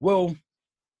Well,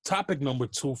 topic number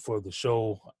two for the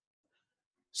show.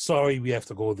 Sorry we have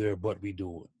to go there, but we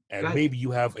do. And Good. maybe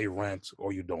you have a rant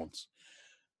or you don't.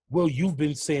 Well, you've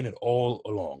been saying it all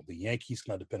along. The Yankees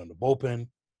cannot depend on the bullpen.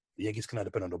 The Yankees cannot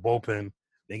depend on the bullpen.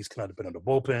 The Yankees cannot depend on the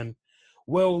bullpen.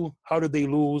 Well, how did they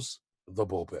lose? The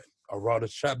bullpen.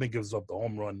 Aroldis Chapman gives up the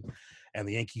home run, and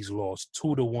the Yankees lost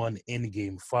 2-1 in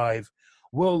Game 5.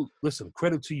 Well, listen,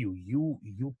 credit to you.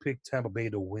 You picked Tampa Bay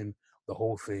to win the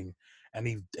whole thing,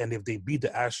 and if they beat the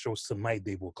Astros tonight,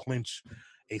 they will clinch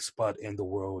a spot in the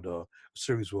World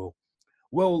Series.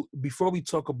 Well, before we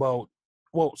talk about,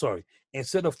 well, sorry,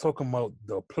 instead of talking about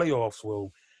the playoffs,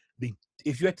 well, the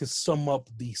if you had to sum up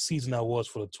the season that was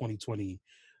for the 2020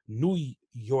 New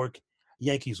York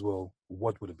Yankees, well,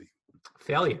 what would it be?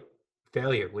 Failure.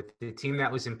 Failure with the team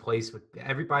that was in place, with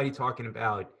everybody talking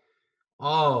about,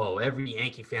 oh, every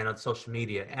Yankee fan on social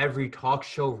media, every talk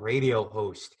show radio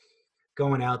host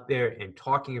going out there and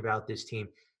talking about this team.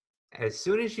 As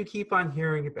soon as you keep on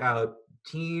hearing about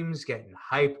teams getting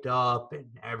hyped up and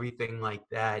everything like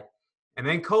that, and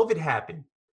then COVID happened,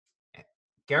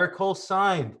 Garrett Cole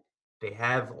signed. They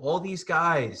have all these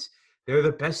guys. They're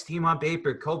the best team on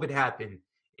paper. COVID happened.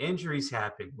 Injuries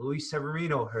happened. Luis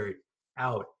Severino hurt,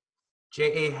 out.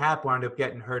 J.A. Happ wound up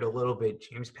getting hurt a little bit.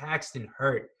 James Paxton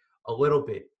hurt a little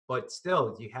bit. But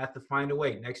still, you have to find a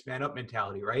way. Next man up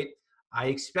mentality, right? I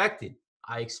expected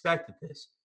this.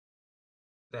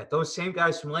 That those same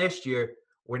guys from last year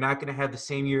were not going to have the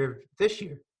same year this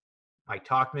year. Mike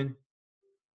Tauchman,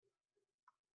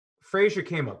 Frazier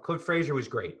came up. Cliff Frazier was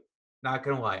great. Not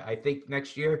going to lie. I think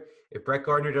next year, if Brett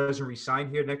Gardner doesn't resign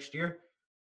here next year,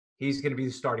 he's going to be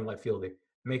the starting left fielder.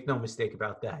 Make no mistake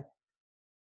about that.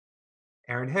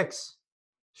 Aaron Hicks,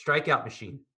 strikeout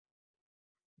machine.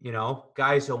 You know,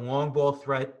 guy's a long ball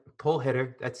threat, pull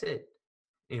hitter. That's it.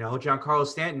 You know, Giancarlo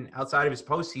Stanton, outside of his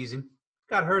postseason,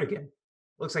 got hurt again.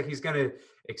 Looks like he's going to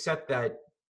accept that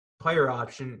player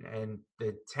option and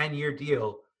the 10-year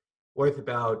deal worth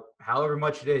about however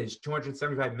much it is,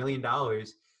 $275 million.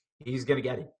 He's going to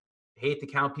get it. Hate to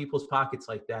count people's pockets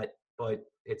like that, but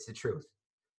it's the truth.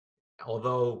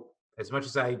 Although, as much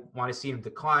as I want to see him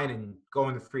decline and go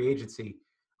into free agency,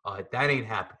 that ain't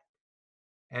happening.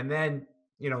 And then,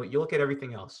 you know, you look at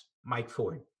everything else. Mike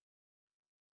Ford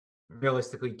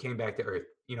realistically came back to earth.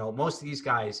 You know, most of these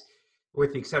guys,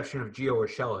 with the exception of Gio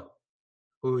Urshela,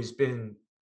 who's been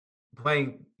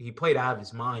he played out of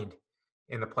his mind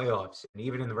in the playoffs and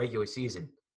even in the regular season.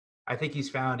 I think he's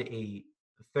found he's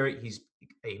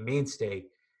a mainstay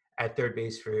at third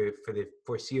base for the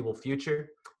foreseeable future.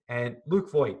 And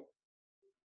Luke Voit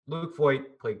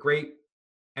played great.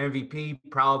 MVP,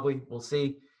 probably. We'll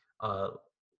see.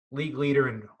 League leader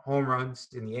in home runs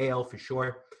in the AL for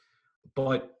sure.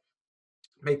 But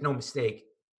make no mistake,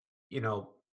 you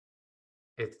know,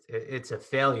 it's a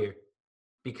failure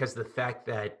because the fact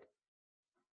that,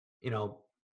 you know,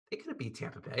 they could have beat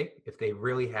Tampa Bay if they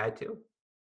really had to.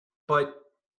 But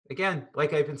again,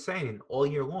 like I've been saying all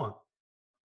year long,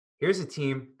 here's a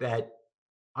team that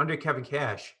under Kevin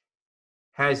Cash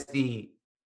has the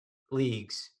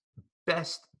league's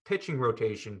best pitching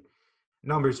rotation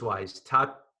numbers wise.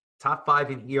 Top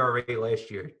 5 in ERA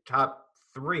last year, top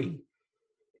 3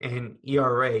 in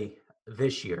ERA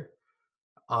this year.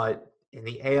 In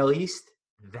the AL East,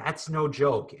 that's no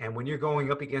joke. And when you're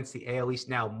going up against the AL East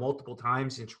now multiple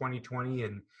times in 2020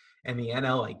 and the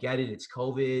NL, I get it. It's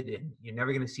COVID and you're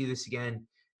never going to see this again,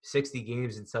 60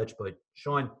 games and such. But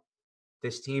Sean,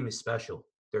 this team is special.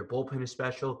 Their bullpen is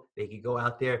special. They could go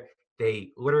out there.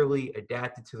 They literally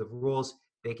adapted to the rules.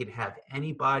 They can have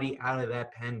anybody out of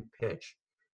that pen pitch.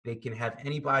 They can have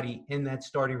anybody in that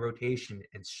starting rotation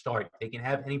and start. They can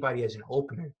have anybody as an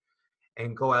opener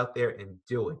and go out there and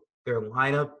do it. Their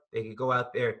lineup, they can go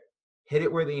out there, hit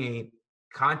it where they ain't,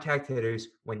 contact hitters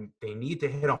when they need to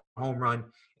hit a home run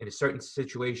in a certain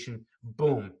situation,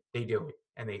 boom, they do it,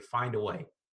 and they find a way.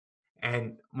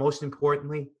 And most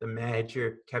importantly, the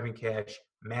manager, Kevin Cash,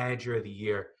 manager of the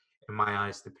year, in my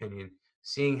honest opinion,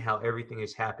 seeing how everything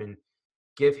has happened,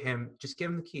 give him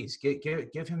the keys.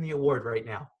 Give him the award right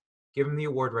now. Give him the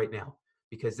award right now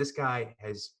because this guy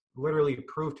has literally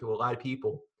proved to a lot of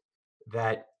people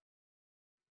that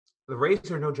the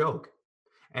Rays are no joke.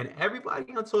 And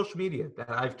everybody on social media that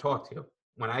I've talked to,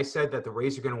 when I said that the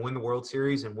Rays are going to win the World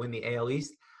Series and win the AL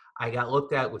East, I got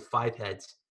looked at with 5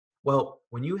 heads. Well,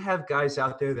 when you have guys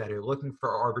out there that are looking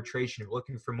for arbitration,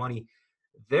 looking for money,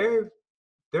 they're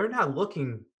not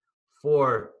looking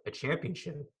for a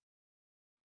championship.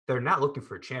 They're not looking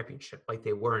for a championship like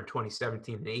they were in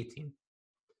 2017 and 18.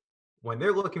 When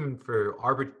they're looking for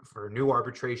a new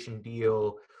arbitration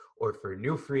deal or for a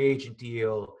new free agent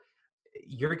deal,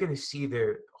 you're going to see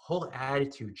their whole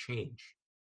attitude change.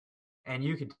 And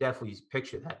you could definitely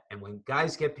picture that. And when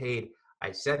guys get paid,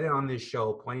 I said it on this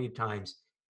show plenty of times,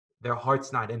 their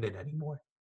heart's not in it anymore.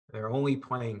 They're only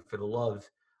playing for the love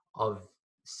of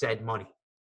said money.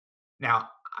 Now,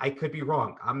 I could be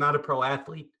wrong. I'm not a pro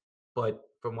athlete, but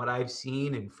from what I've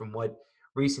seen and from what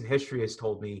recent history has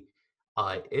told me,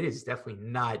 it is definitely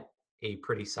not a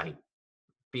pretty sight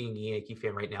being a Yankee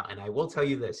fan right now. And I will tell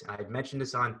you this, and I've mentioned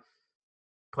this on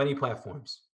plenty of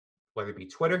platforms, whether it be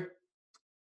Twitter,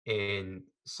 in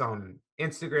some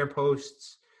Instagram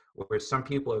posts, where some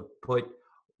people have put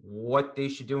what they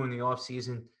should do in the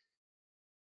offseason.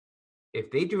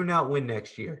 If they do not win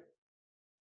next year,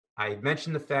 I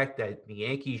mentioned the fact that the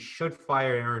Yankees should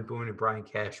fire Aaron Boone and Brian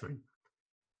Cashman.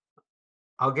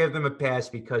 I'll give them a pass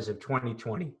because of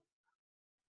 2020.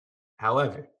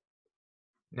 However,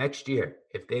 next year,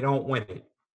 if they don't win it,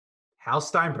 Hal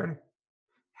Steinbrenner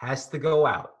has to go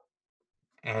out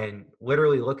and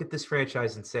literally look at this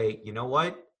franchise and say, you know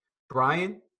what,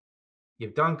 Brian,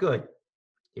 you've done good.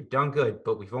 You've done good,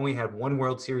 but we've only had one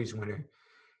World Series winner.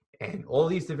 And all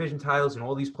these division titles and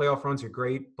all these playoff runs are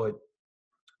great, but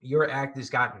your act has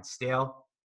gotten stale.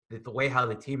 The way how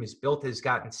the team is built has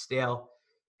gotten stale.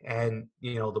 And,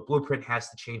 the blueprint has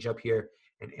to change up here.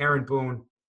 And Aaron Boone,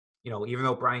 even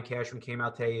though Brian Cashman came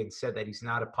out today and said that he's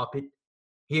not a puppet,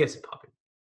 he is a puppet.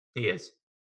 He is.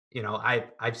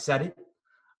 I've said it.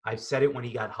 I've said it when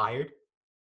he got hired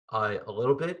a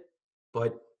little bit.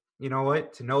 But you know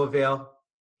what? To no avail.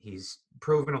 He's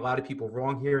proven a lot of people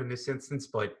wrong here in this instance.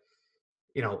 But,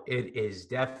 it is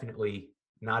definitely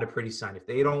not a pretty sign. If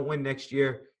they don't win next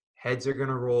year, heads are going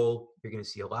to roll. You're going to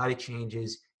see a lot of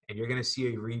changes, and you're going to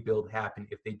see a rebuild happen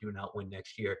if they do not win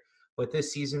next year. But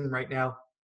this season right now,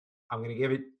 I'm going to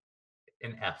give it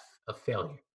an F, a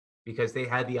failure, because they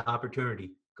had the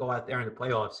opportunity. Go out there in the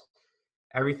playoffs.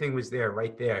 Everything was there,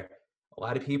 right there. A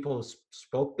lot of people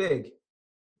spoke big,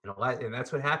 and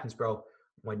that's what happens, bro.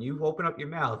 When you open up your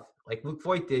mouth, like Luke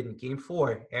Voigt did in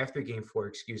after Game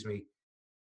 4,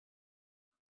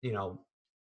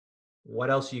 what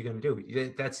else are you going to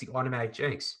do? That's the automatic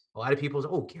jinx. A lot of people say,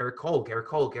 oh, Garrett Cole.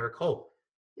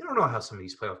 You don't know how some of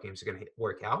these playoff games are going to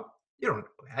work out. You don't know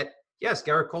that. Yes,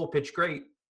 Garrett Cole pitched great,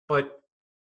 but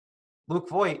Luke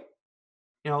Voigt,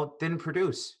 didn't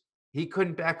produce. He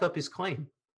couldn't back up his claim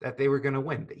that they were going to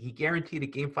win. He guaranteed a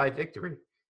Game 5 victory.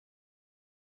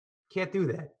 Can't do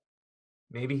that.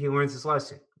 Maybe he learns his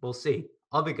lesson. We'll see.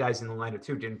 Other guys in the lineup,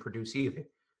 too, didn't produce either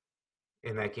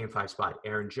in that Game 5 spot.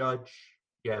 Aaron Judge.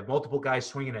 You have multiple guys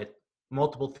swinging at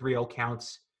multiple 3-0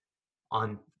 counts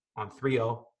on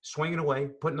 3-0, swinging away,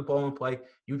 putting the ball in play.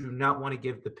 You do not want to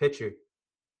give the pitcher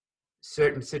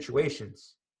certain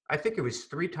situations. I think it was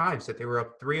 3 times that they were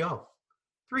up 3-0.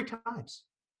 3 times.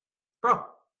 Bro,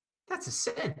 that's a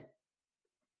sin.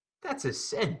 That's a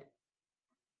sin.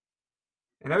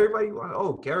 And everybody,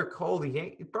 Garrett Cole, the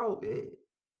Yankee, bro.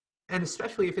 And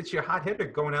especially if it's your hot hitter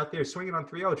going out there swinging on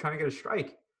 3-0, trying to get a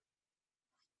strike.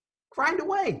 Grind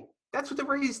away. That's what the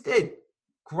Rays did.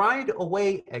 Grind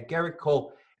away at Garrett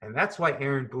Cole. And that's why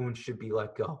Aaron Boone should be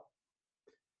let go.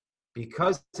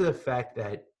 Because of the fact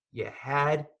that you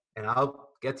had, and I'll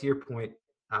get to your point,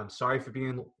 I'm sorry for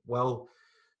being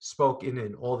well-spoken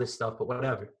and all this stuff, but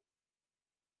whatever.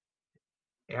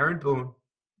 Aaron Boone,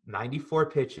 94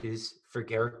 pitches for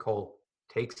Garrett Cole,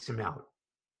 takes him out.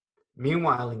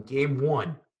 Meanwhile, in Game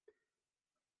 1,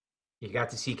 you got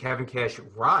to see Kevin Cash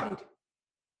ride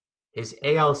his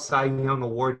AL Cy Young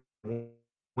Award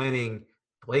winning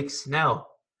Blake Snell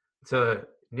to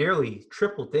nearly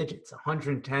triple digits,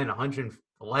 110,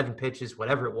 111 pitches,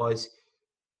 whatever it was,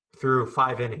 through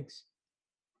 5 innings.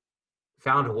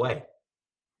 Found a way.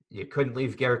 You couldn't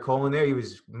leave Garrett Cole in there. He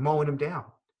was mowing him down.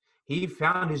 He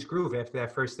found his groove after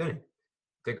that first inning.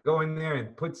 To go in there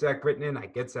and put Zach Britton in, I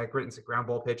get Zach Britton's a ground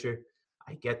ball pitcher.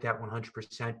 I get that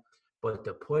 100%. But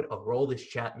to put Aroldis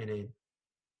Chapman in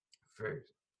for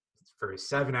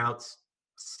 7 outs,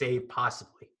 save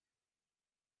possibly.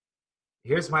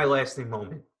 Here's my lasting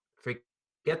moment.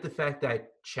 Forget the fact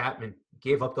that Chapman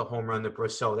gave up the home run to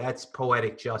Brosseau. That's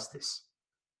poetic justice.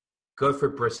 Good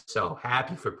for Brosseau.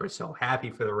 Happy for Brosseau.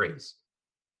 Happy for the Rays.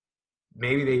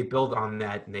 Maybe they build on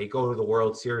that and they go to the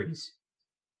World Series,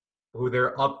 who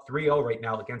they're up 3-0 right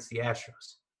now against the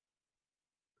Astros.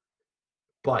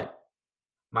 But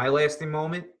my lasting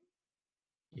moment,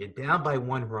 you're down by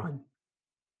 1 run.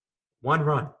 1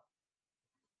 run.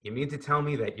 You mean to tell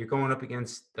me that you're going up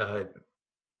against, I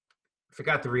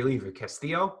forgot the reliever,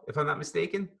 Castillo, if I'm not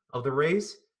mistaken, of the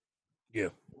Rays? Yeah.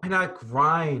 Why not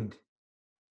grind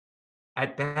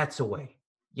at bats away?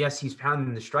 Yes, he's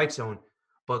pounding the strike zone,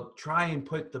 but try and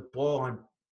put the ball on,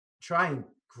 try and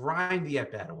grind the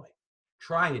at bat away,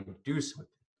 try and do something.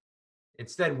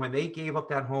 Instead, when they gave up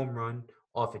that home run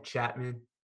off of Chapman,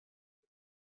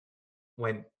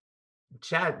 when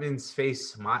Chapman's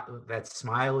face that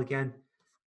smile again,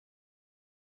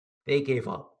 they gave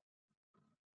up.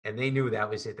 And they knew that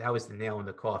was it. That was the nail in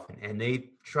the coffin. And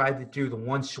they tried to do the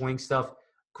one swing stuff,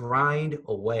 grind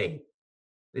away.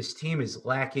 This team is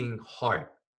lacking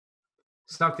heart.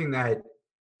 Something that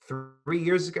 3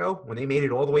 years ago, when they made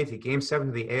it all the way to Game 7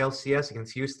 of the ALCS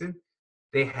against Houston,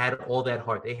 they had all that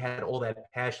heart. They had all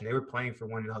that passion. They were playing for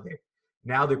one another.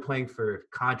 Now they're playing for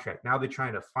contract. Now they're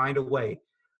trying to find a way.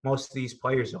 Most of these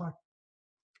players are.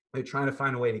 They're trying to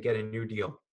find a way to get a new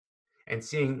deal. And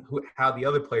seeing how the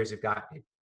other players have gotten it.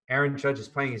 Aaron Judge is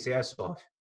playing his ass off,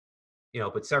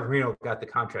 but Severino got the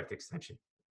contract extension,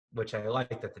 which I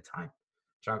liked at the time.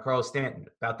 Giancarlo Stanton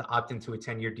about to opt into a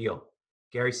 10-year deal.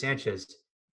 Gary Sanchez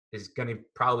is going to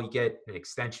probably get an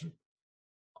extension.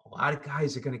 A lot of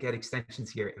guys are going to get extensions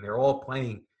here, and they're all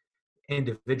playing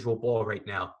individual ball right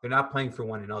now. They're not playing for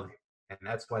one another, and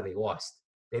that's why they lost.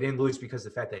 They didn't lose because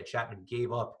of the fact that Chapman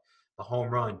gave up the home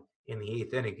run in the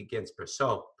 8th inning against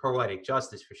Brosseau. Poetic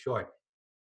justice for sure.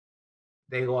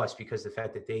 They lost because of the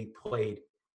fact that they played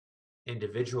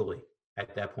individually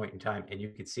at that point in time, and you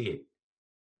could see it.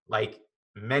 Like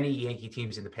many Yankee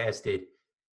teams in the past did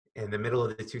in the middle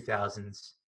of the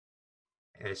 2000s,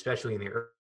 and especially in the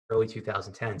early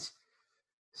 2010s.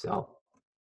 So,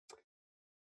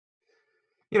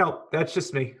 that's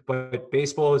just me. But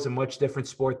baseball is a much different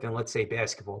sport than, let's say,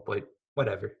 basketball. But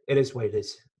whatever. It is what it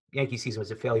is. Yankee season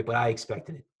was a failure, but I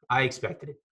expected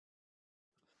it.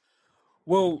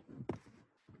 Well,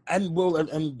 and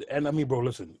I mean, bro,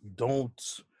 listen,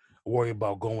 don't worry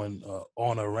about going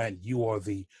on a rant. You are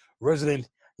the resident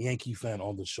Yankee fan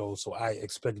on the show, so I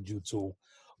expected you to.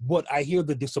 But I hear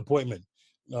the disappointment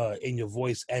in your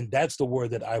voice, and that's the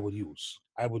word that I would use.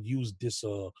 I would use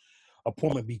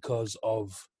disappointment because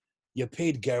of you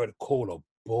paid Garrett Cole a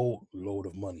boatload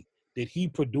of money. Did he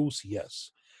produce?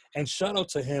 Yes. And shout out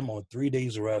to him on 3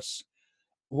 days rest.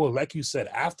 Well, like you said,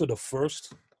 after the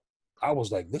first, I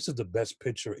was like, this is the best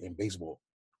pitcher in baseball.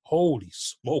 Holy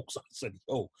smokes. I said,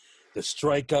 yo, the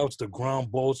strikeouts, the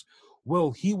ground balls.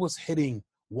 Well, he was hitting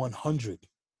 100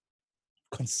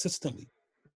 consistently.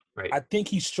 Right. I think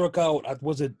he struck out, it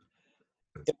wasn't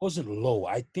low.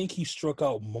 I think he struck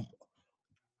out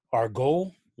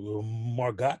Margot.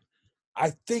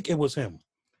 I think it was him.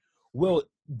 Well,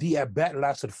 the at-bat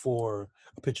lasted 4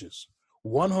 pitches.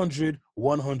 100,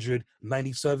 100,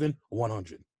 97,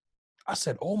 100. I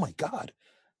said, oh my God.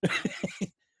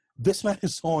 This man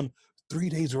is on 3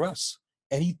 days rest.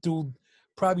 And he threw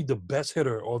probably the best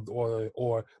hitter or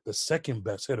the second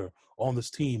best hitter on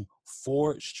this team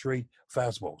 4 straight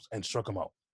fastballs and struck him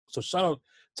out. So shout out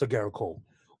to Garrett Cole.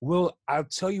 Well, I'll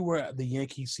tell you where the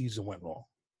Yankee season went wrong.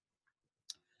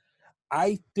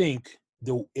 I think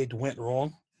it went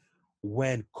wrong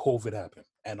when COVID happened.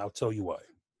 And I'll tell you why.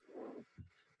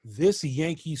 This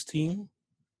Yankees team,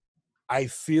 let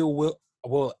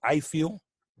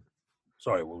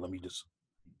me just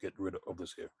get rid of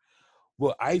this here.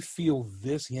 Well, I feel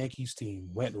this Yankees team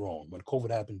went wrong when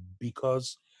COVID happened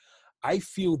because I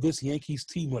feel this Yankees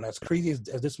team, when as crazy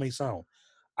as this may sound,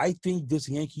 I think this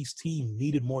Yankees team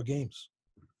needed more games.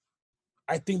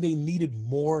 I think they needed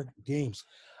more games.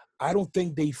 I don't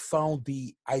think they found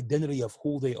the identity of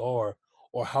who they are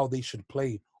or how they should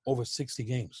play over 60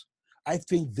 games. I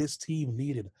think this team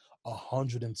needed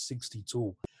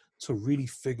 162 to really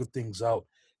figure things out,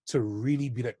 to really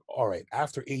be like, all right,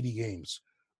 after 80 games,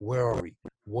 where are we?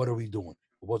 What are we doing?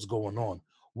 What's going on?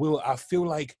 Well, I feel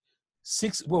like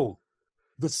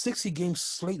the 60 game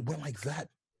slate went like that.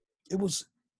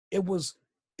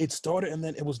 It started and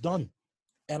then it was done.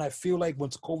 And I feel like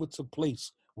once COVID took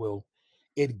place,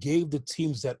 it gave the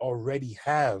teams that already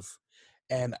have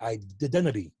an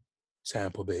identity,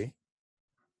 Tampa Bay,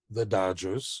 the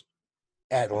Dodgers,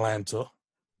 Atlanta,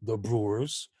 the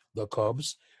Brewers, the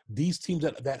Cubs, these teams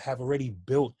that have already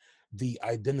built the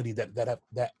identity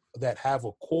that have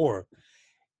a core.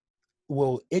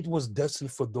 Well, it was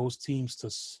destined for those teams to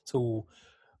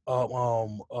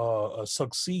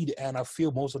succeed, and I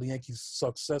feel most of the Yankees'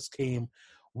 success came.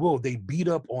 Well, they beat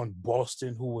up on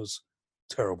Boston, who was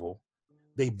terrible.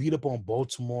 They beat up on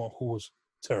Baltimore, who was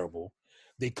terrible.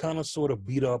 They kind of sort of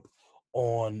beat up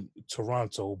on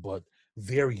Toronto, but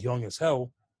they're young as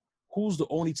hell. Who's the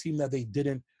only team that they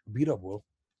didn't beat up? Well,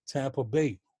 Tampa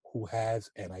Bay, who has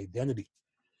an identity.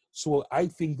 So I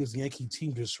think this Yankee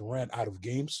team just ran out of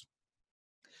games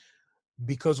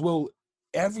because,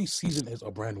 every season is a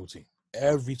brand new team.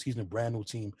 every season, brand new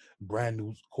team, brand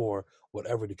new core,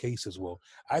 whatever the case is.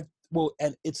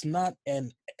 And it's not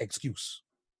an excuse.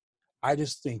 I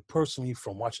just think personally,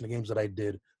 from watching the games that I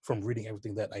did, from reading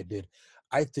everything that I did,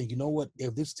 I think, you know what?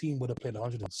 If this team would have played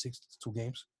 162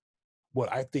 games, well,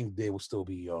 I think they would still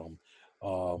be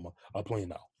playing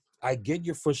now. I get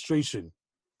your frustration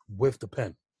with the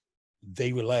pen.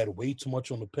 They relied way too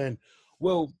much on the pen.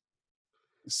 Well,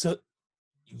 so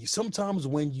sometimes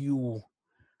when you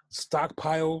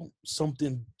stockpile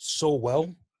something so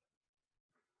well,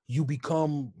 you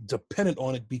become dependent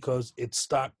on it because it's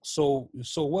stocked so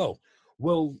well.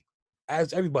 Well,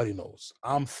 as everybody knows,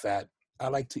 I'm fat. I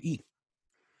like to eat.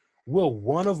 Well,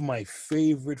 one of my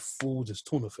favorite foods is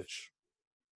tuna fish.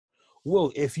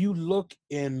 Well, if you look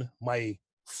in my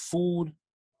food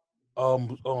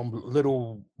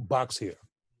little box here,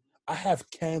 I have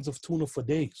cans of tuna for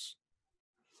days.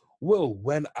 Well,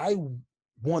 when I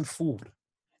want food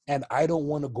and I don't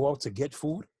want to go out to get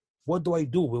food, what do?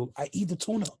 Will I eat the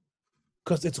tuna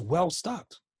because it's well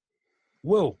stocked?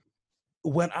 Well,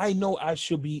 when I know I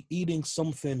should be eating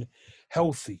something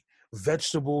healthy,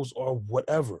 vegetables or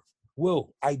whatever,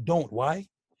 well, I don't. Why?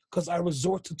 Because I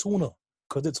resort to tuna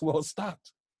because it's well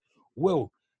stocked.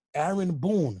 Well, Aaron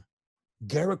Boone,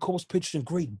 Garrett Cole's pitching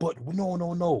great, but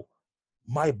no.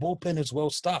 My bullpen is well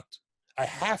stocked. I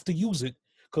have to use it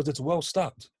because it's well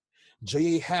stocked.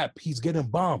 J.A. Happ, he's getting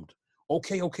bombed.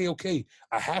 Okay.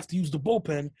 I have to use the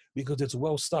bullpen because it's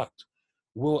well stocked.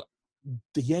 Well,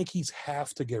 the Yankees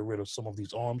have to get rid of some of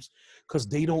these arms because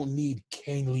they don't need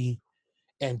Canely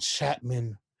and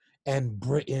Chapman and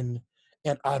Britton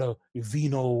and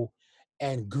Ottavino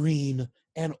and Green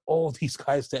and all these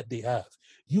guys that they have.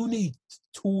 You need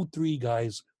 2-3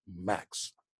 guys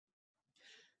max.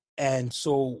 And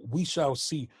so we shall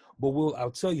see. But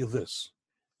I'll tell you this,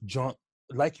 John,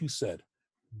 like you said,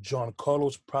 John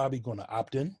Carlos probably going to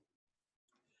opt in.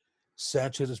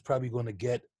 Sanchez is probably going to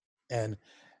get an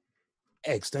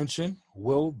extension.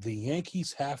 Will the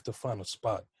Yankees have to find a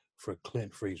spot for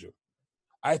Clint Frazier?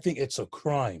 I think it's a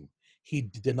crime he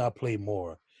did not play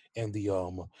more in the I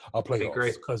agree.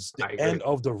 playoffs because the end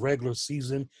of the regular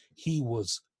season he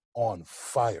was on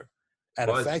fire, and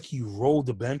the fact he rolled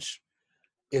the bench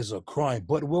is a crime.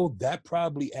 But will that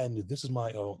probably, and this is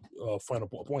my final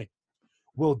point,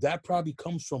 will that probably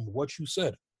comes from what you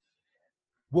said?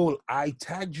 Well, I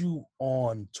tagged you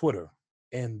on Twitter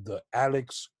in the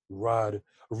Alex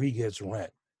Rodriguez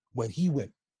rant when he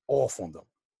went off on them.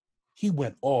 He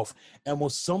went off and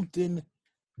was something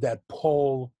that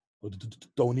Paul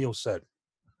O'Neill said,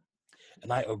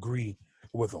 and I agree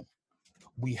with him.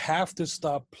 We have to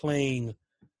stop playing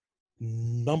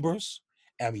numbers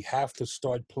and we have to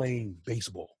start playing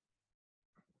baseball.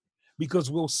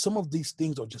 Because, well, some of these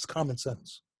things are just common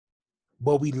sense.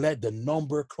 But we let the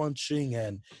number crunching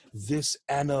and this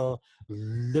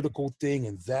analytical thing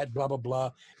and that blah, blah,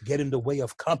 blah get in the way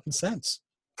of common sense.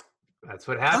 That's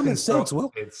what happens. Common sense, bro.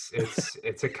 Will.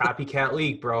 It's a copycat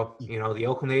league, bro. You know, the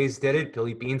Oakland A's did it.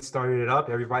 Billy Beane started it up.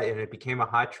 Everybody, and it became a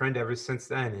hot trend ever since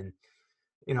then. And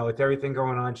you know, with everything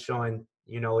going on, Sean,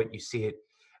 you know it. You see it.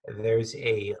 There's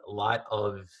a lot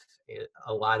of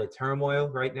turmoil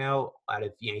right now. A lot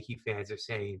of Yankee fans are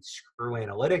saying, "Screw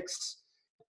analytics,"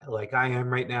 like I am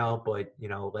right now. But you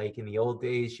know, like in the old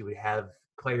days, you would have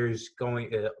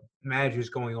managers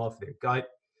going off their gut.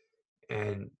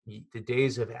 And the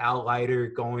days of Al Leiter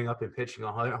going up and pitching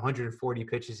 140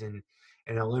 pitches in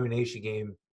an elimination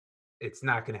game, it's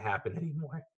not going to happen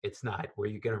anymore. It's not where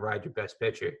you're going to ride your best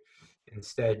pitcher.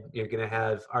 Instead, you're going to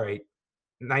have, all right,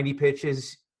 90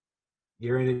 pitches,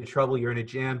 you're in trouble, you're in a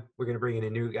jam, we're going to bring in a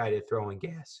new guy to throw in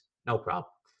gas. No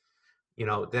problem. You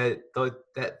know,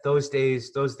 those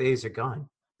days are gone.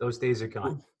 Those days are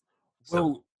gone.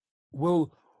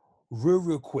 Well,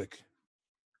 real quick,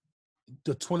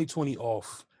 the 2020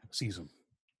 off season,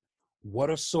 what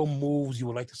are some moves you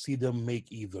would like to see them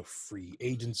make, either free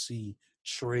agency,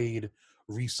 trade,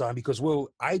 re-sign? Because, well,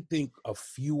 I think a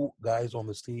few guys on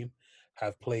this team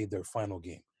have played their final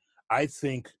game. I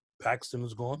think Paxton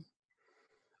is gone.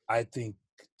 I think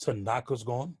Tanaka's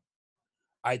gone.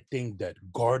 I think that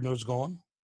Gardner's gone.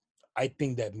 I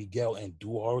think that Miguel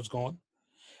Andujar is gone.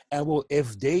 And, well,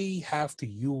 if they have to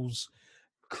use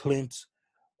Clint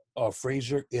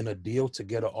Frazier in a deal to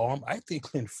get an arm, I think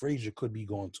Clint Frazier could be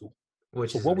gone too.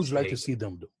 Which so is what would you like to see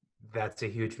them do? That's a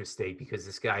huge mistake because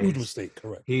this guy Huge mistake,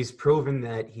 correct. He's proven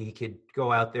that he could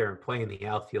go out there and play in the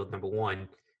outfield, number one.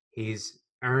 He's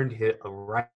earned a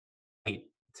right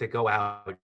to go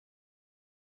out.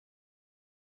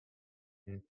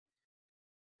 And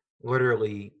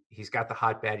literally, he's got the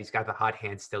hot bat. He's got the hot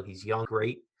hand still. He's young,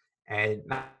 great. And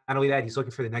not only that, he's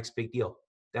looking for the next big deal.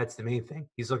 That's the main thing.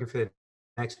 He's looking for the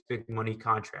next big money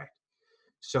contract.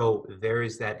 So there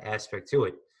is that aspect to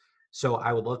it. So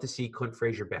I would love to see Clint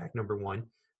Frazier back, number one.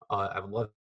 I would love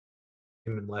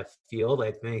him in left field.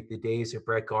 I think the days of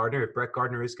Brett Gardner, if Brett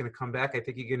Gardner is going to come back, I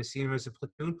think you're going to see him as a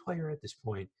platoon player at this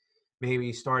point.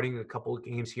 Maybe starting a couple of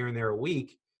games here and there a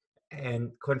week.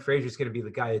 And Clint Frazier is going to be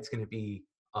the guy that's going to be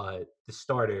the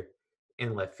starter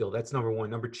in left field. That's number one.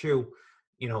 Number two,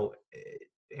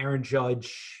 Aaron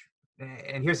Judge.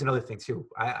 And here's another thing, too.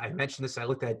 I mentioned this. I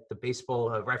looked at the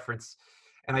baseball reference,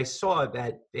 and I saw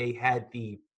that they had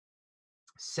they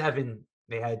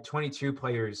had 22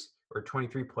 players or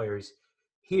 23 players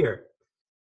here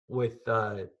with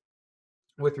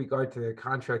regard to their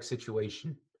contract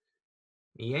situation.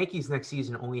 The Yankees next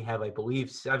season only have, I believe,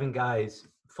 7 guys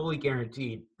fully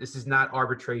guaranteed. This is not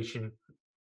arbitration.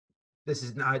 This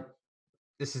is not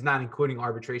including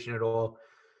arbitration at all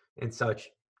and such.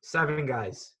 7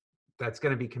 guys that's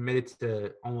going to be committed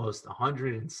to almost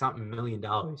 $100 and something million.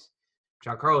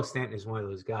 Giancarlo Stanton is one of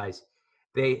those guys.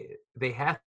 They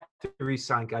have to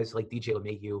re-sign guys like DJ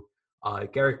LeMahieu,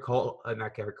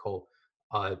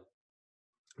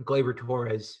 Gleyber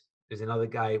Torres is another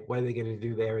guy. What are they going to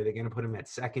do there? Are they going to put him at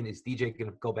second? Is DJ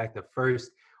going to go back to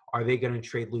first? Are they going to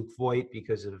trade Luke Voit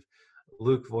because of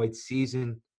Luke Voit's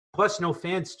season? Plus, no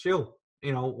fans too.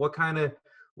 What kind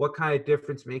of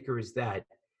difference maker is that?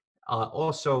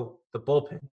 Also, the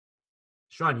bullpen.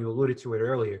 Sean, you alluded to it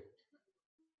earlier.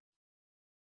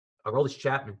 Aroldis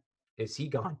Chapman, is he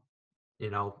gone?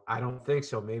 I don't think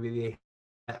so. Maybe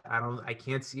I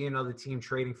can't see another team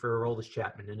trading for Aroldis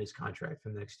Chapman in his contract for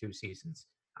the next 2 seasons.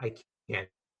 I can't.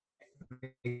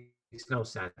 It makes no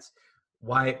sense.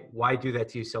 Why do that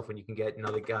to yourself when you can get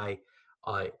another guy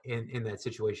in that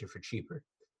situation for cheaper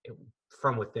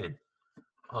from within?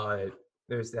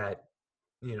 There's that,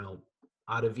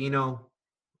 Ottavino,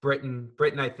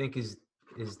 Britton, I think is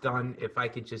done. If I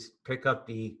could just pick up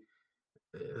the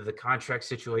contract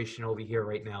situation over here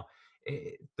right now,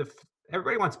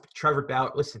 everybody wants Trevor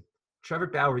Bauer. Listen, Trevor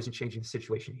Bauer isn't changing the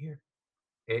situation here.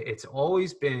 It's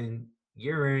always been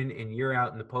year in and year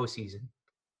out in the postseason.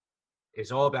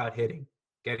 It's all about hitting,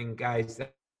 getting guys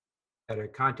that are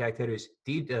contact hitters.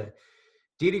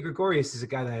 Didi Gregorius is a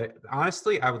guy that,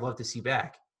 honestly, I would love to see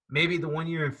back. Maybe the 1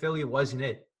 year in Philly wasn't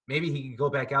it. Maybe he could go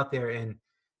back out there and,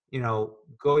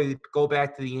 go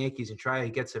back to the Yankees and try to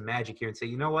get some magic here and say,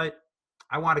 you know what?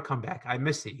 I want to come back. I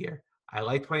miss it here. I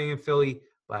like playing in Philly,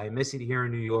 but I miss it here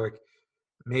in New York.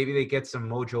 Maybe they get some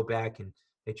mojo back and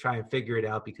they try and figure it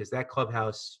out, because that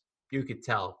clubhouse, you could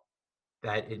tell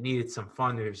that it needed some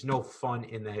fun. There's no fun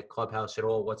in that clubhouse at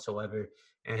all whatsoever.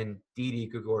 And Didi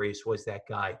Gregorius was that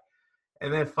guy.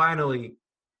 And then finally,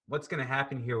 what's going to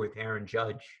happen here with Aaron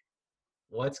Judge?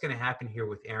 What's going to happen here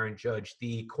with Aaron Judge,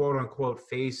 the quote-unquote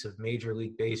face of Major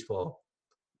League Baseball?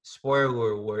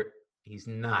 Spoiler alert, he's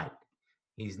not.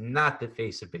 He's not the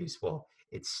face of baseball.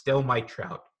 It's still Mike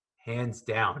Trout, hands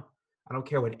down. I don't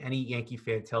care what any Yankee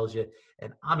fan tells you,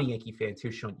 and I'm a Yankee fan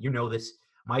too, Sean. You know this.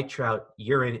 Mike Trout,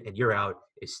 year in and year out,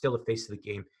 is still the face of the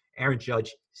game. Aaron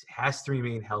Judge has to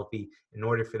remain healthy in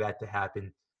order for that to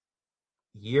happen.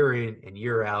 Year in and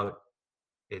year out,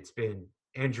 it's been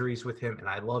injuries with him, and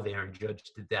I love Aaron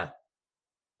Judge to death.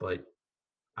 But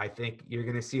I think you're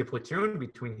going to see a platoon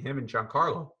between him and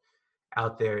Giancarlo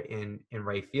out there in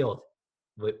right field.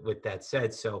 With that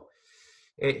said, so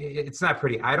it's not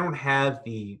pretty. I don't have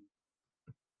the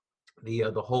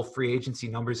whole free agency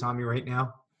numbers on me right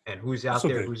now, and who's out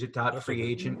there, who's a top free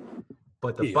agent.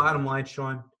 But the bottom line,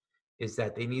 Sean, is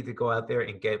that they need to go out there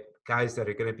and get guys that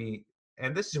are going to be,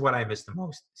 and this is what I miss the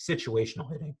most,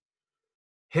 situational hitting.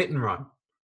 Hit and run,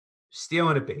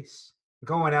 stealing a base,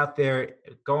 going out there,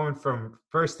 going from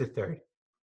first to third.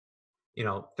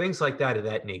 Things like that of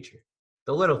that nature.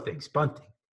 The little things, bunting.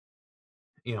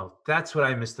 That's what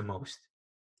I miss the most.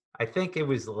 I think it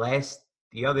was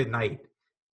the other night,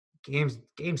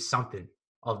 game something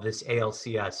of this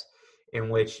ALCS, in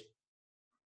which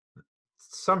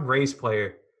some Rays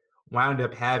player wound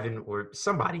up having, or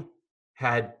somebody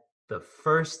had, the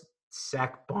first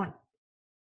sack bunt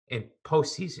in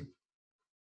postseason.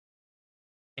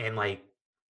 And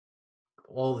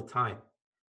all the time.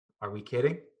 Are we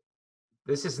kidding?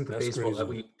 This isn't the baseball that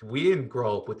we didn't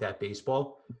grow up with that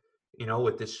baseball,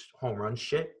 with this home run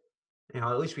shit.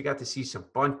 At least we got to see some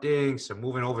bunting, some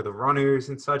moving over the runners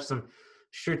and such, some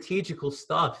strategical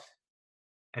stuff.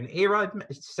 And A-Rod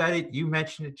said it, you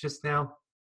mentioned it just now.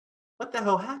 What the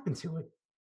hell happened to it?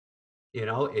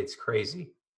 It's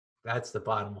crazy. That's the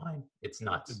bottom line. It's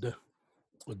nuts.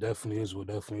 It definitely is. Well,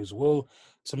 definitely is. Well,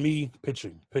 to me,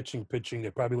 pitching.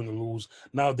 They're probably going to lose.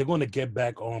 Now they're going to get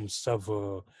back on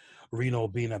Severino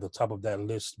being at the top of that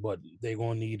list, but they're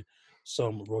going to need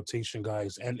some rotation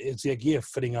guys, and it's the idea of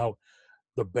fitting out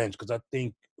the bench because I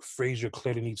think Frazier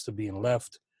clearly needs to be in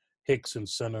left, Hicks in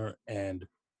center, and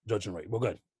Judge and right. Well,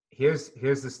 good. Here's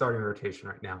the starting rotation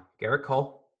right now. Garrett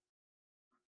Cole,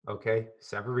 okay,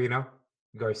 Severino,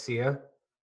 Garcia,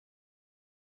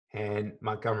 and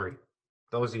Montgomery.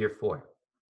 Those are your four.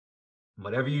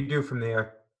 Whatever you do from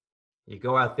there, you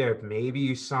go out there. Maybe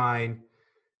you sign,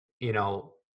 you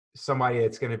know, somebody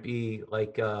that's going to be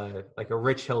like a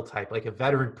Rich Hill type, like a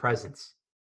veteran presence,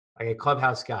 like a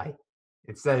clubhouse guy.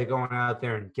 Instead of going out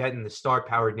there and getting the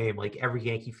star-powered name like every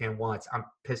Yankee fan wants, I'm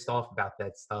pissed off about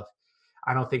that stuff.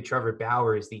 I don't think Trevor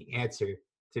Bauer is the answer,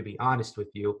 to be honest with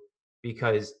you,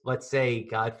 because let's say,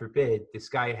 God forbid, this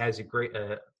guy has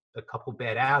a couple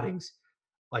bad outings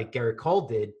like Garrett Cole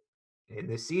did in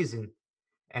this season,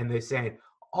 and they're saying,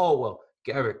 "Oh well,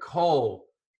 Garrett Cole,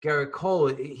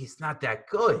 he's not that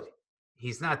good.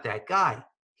 He's not that guy.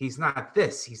 He's not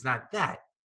this. He's not that."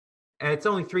 And it's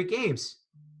only 3 games.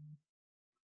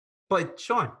 But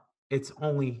Sean, it's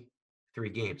only 3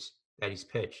 games that he's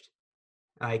pitched.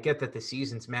 And I get that the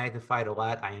season's magnified a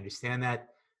lot. I understand that,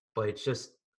 but it's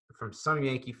just from some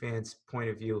Yankee fans' point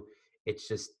of view, it's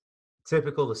just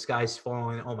typical. The sky's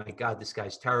falling. Oh my God, this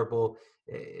guy's terrible.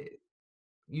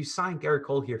 You signed Garrett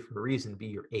Cole here for a reason to be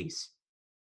your ace.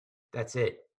 That's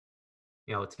it.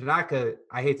 Tanaka,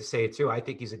 I hate to say it too. I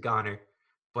think he's a goner,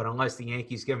 but unless the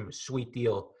Yankees give him a sweet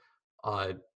deal,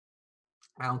 I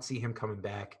don't see him coming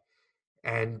back.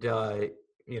 And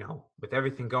with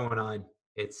everything going on,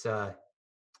 it's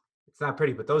not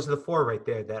pretty. But those are the four right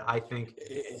there that I think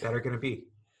that are going to be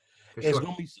for It's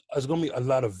sure. gonna be a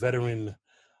lot of veteran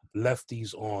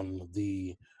lefties on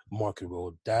the market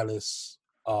road. Dallas,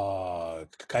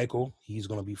 Keiko, he's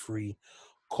gonna be free.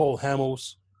 Cole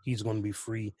Hamels, he's gonna be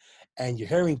free. And you're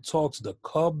hearing talks the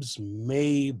Cubs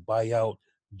may buy out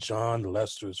John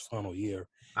Lester's final year.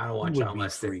 I don't He want would John be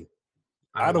Lester. free.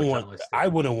 I don't want John Lester. I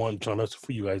wouldn't want John Lester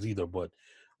for you guys either, but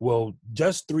well,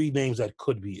 just 3 names that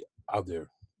could be out there.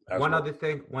 One other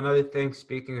thing,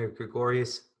 speaking of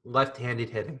Gregorius, left-handed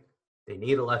hitting. They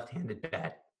need a left-handed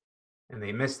bat, and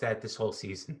they missed that this whole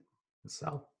season.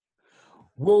 So,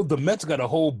 well, the Mets got a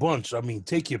whole bunch. I mean,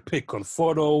 take your pick: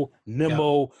 Conforto,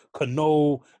 Nimmo,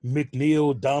 Cano,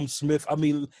 McNeil, Dom Smith. I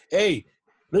mean, hey,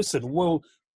 listen. Well,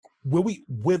 will we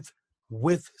with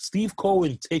Steve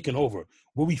Cohen taking over?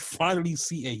 Will we finally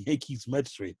see a Yankees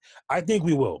Mets trade? I think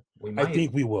we will. we might. I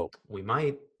think we will. We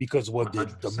might. Because what the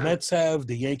 100%. Mets have,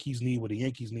 the Yankees need. What the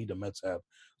Yankees need, the Mets have.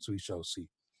 So we shall see.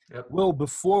 Yep. Well,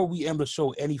 before we end the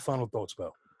show, any final thoughts,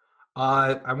 Bell?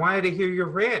 I wanted to hear your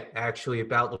rant actually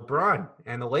about LeBron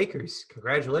and the Lakers.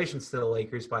 Congratulations to the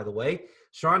Lakers, by the way.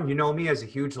 Sean, you know me as a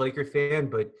huge Laker fan,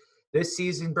 but this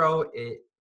season, bro,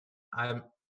 I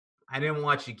didn't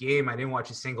watch a game. I didn't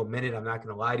watch a single minute. I'm not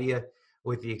going to lie to you,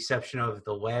 with the exception of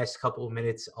the last couple of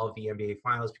minutes of the NBA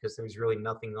Finals because there was really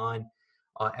nothing on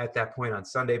at that point on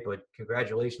Sunday. But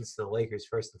congratulations to the Lakers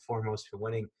first and foremost for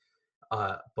winning.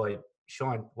 But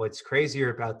Sean, what's crazier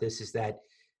about this is that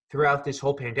throughout this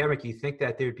whole pandemic, you think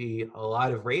that there'd be a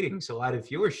lot of ratings, a lot of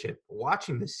viewership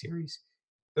watching this series.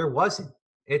 There wasn't.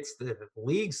 It's the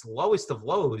league's lowest of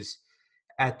lows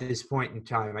at this point in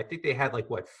time. I think they had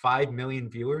 5 million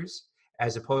viewers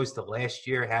as opposed to last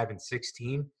year having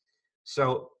 16.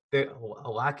 So a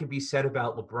lot could be said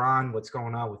about LeBron, what's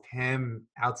going on with him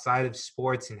outside of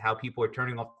sports and how people are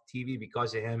turning off the TV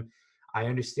because of him. I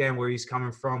understand where he's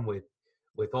coming from with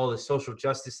all the social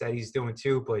justice that he's doing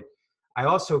too, but I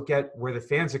also get where the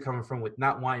fans are coming from with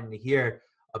not wanting to hear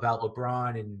about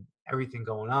LeBron and everything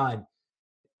going on.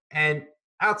 And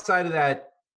outside of that,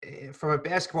 from a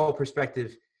basketball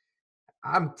perspective,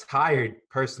 I'm tired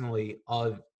personally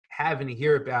of having to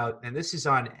hear about, and this is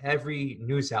on every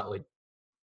news outlet,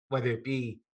 whether it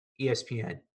be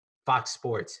ESPN, Fox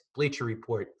Sports, Bleacher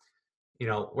Report,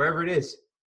 wherever it is.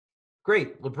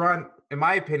 Great. LeBron, in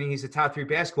my opinion, he's a top 3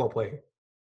 basketball player.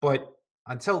 But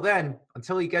until then,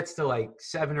 until he gets to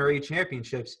 7 or 8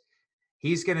 championships,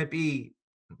 Jordan's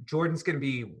going to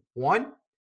be 1.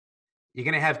 You're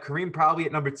going to have Kareem probably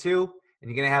at number 2, and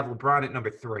you're going to have LeBron at number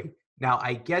 3. Now,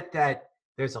 I get that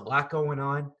there's a lot going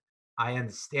on. I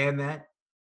understand that.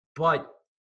 But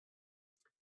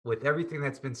with everything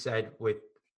that's been said with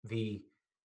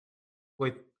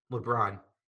LeBron,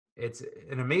 it's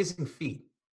an amazing feat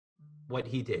what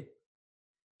he did.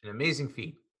 An amazing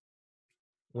feat.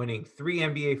 Winning 3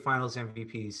 NBA Finals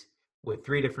MVPs with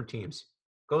 3 different teams.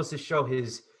 Goes to show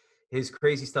his his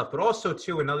crazy stuff. But also,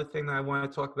 too, another thing that I want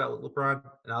to talk about with LeBron,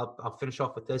 and I'll finish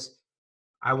off with this.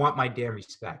 I want my damn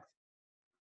respect.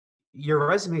 Your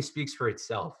resume speaks for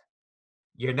itself.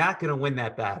 You're not going to win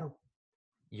that battle.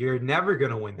 You're never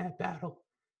going to win that battle,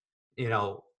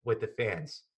 with the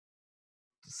fans.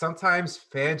 Sometimes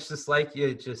fans just like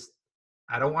you,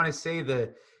 I don't want to say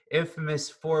the infamous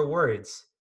 4 words,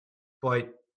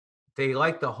 but they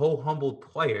like the whole humbled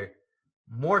player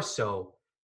more so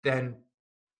than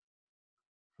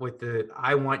with the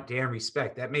I want damn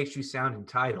respect. That makes you sound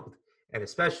entitled. And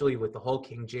especially with the whole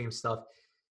King James stuff.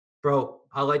 Bro,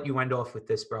 I'll let you end off with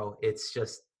this, bro. It's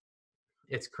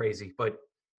crazy. But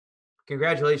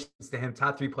congratulations to him.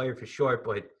 Top 3 player for sure,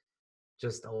 but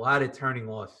just a lot of turning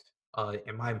off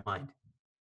in my mind.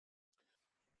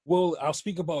 Well, I'll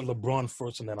speak about LeBron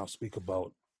first, and then I'll speak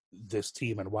about this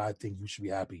team and why I think you should be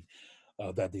happy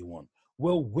that they won.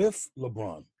 Well, with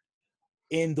LeBron,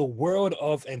 in the world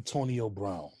of Antonio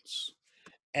Browns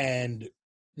and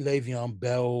Le'Veon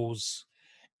Bells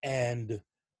and,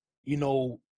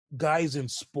 guys in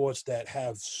sports that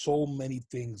have so many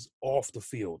things off the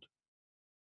field.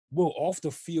 Well, off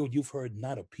the field, you've heard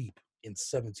not a peep in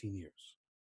 17 years.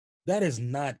 That is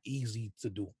not easy to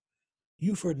do.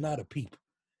 You've heard not a peep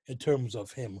in terms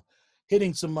of him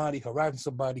hitting somebody, harassing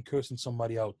somebody, cursing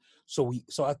somebody out. So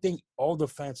I think all the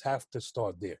fans have to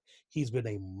start there. He's been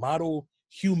a model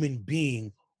human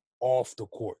being off the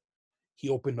court. He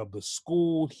opened up the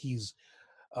school. He's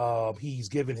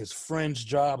given his friends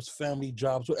jobs, family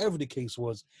jobs, whatever the case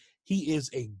was. He is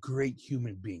a great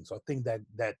human being. So I think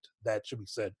that should be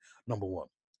said. Number one.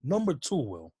 Number two,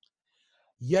 Will.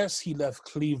 Yes, he left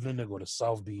Cleveland to go to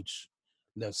South Beach,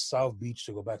 left South Beach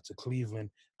to go back to Cleveland,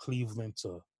 Cleveland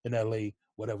to in LA,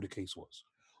 whatever the case was.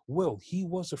 Well, he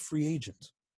was a free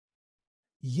agent.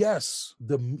 Yes,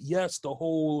 the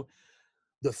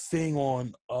thing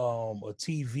on a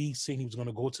TV saying he was going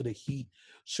to go to the Heat.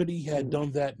 Should he had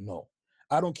done that? No.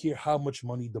 I don't care how much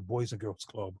money the Boys and Girls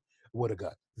Club would have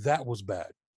got. That was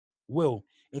bad. Well,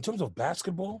 in terms of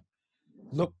basketball,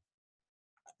 look,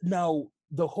 now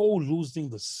the whole losing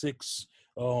the 6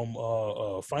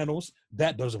 finals,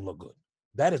 that doesn't look good.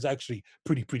 That is actually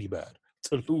pretty bad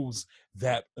to lose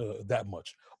that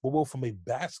much. But well, from a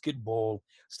basketball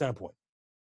standpoint,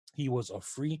 he was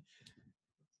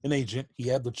an agent. He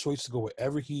had the choice to go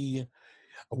wherever he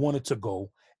wanted to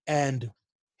go, and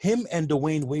him and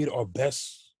Dwayne Wade are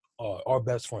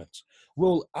best friends.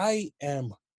 Well, I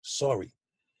am sorry.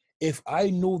 If I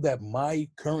knew that my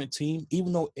current team,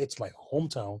 even though it's my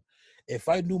hometown, if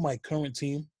I knew my current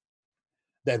team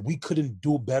that we couldn't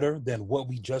do better than what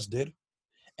we just did,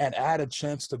 and I had a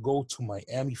chance to go to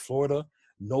Miami, Florida,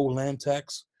 no land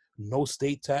tax, no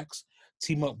state tax,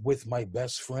 team up with my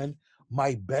best friend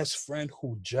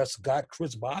who just got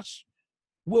Chris Bosh,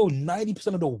 well,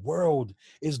 90% of the world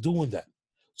is doing that.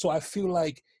 So I feel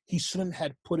like he shouldn't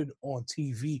have put it on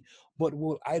TV. But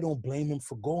well, I don't blame him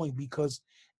for going because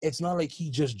it's not like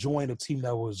he just joined a team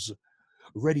that was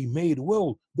ready made.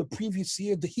 Well, the previous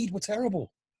year, the Heat were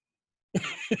terrible.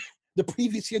 The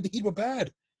previous year, the Heat were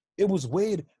bad. It was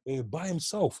Wade by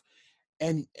himself.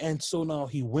 And so now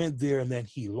he went there and then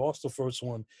he lost the first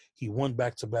one. He won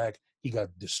back-to-back. He got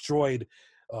destroyed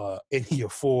in year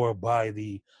 4 by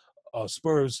the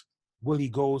Spurs. Well, he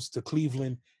goes to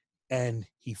Cleveland and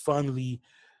he finally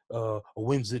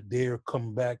wins it there,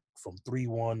 come back from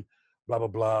 3-1, blah, blah,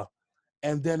 blah.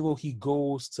 And then, well, he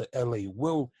goes to LA.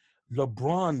 Well,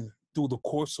 LeBron, through the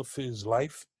course of his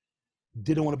life,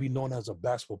 didn't want to be known as a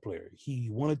basketball player. He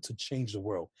wanted to change the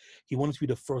world. He wanted to be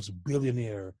the first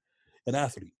billionaire an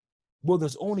athlete. Well,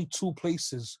 there's only 2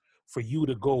 places for you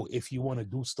to go if you want to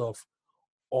do stuff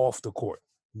off the court.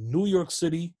 New York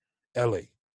City, LA.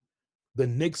 The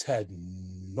Knicks had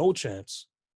no chance.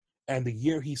 And the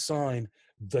year he signed,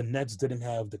 the Nets didn't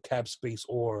have the cap space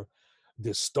or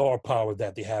the star power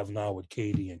that they have now with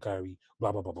KD and Kyrie,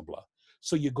 blah, blah, blah, blah, blah.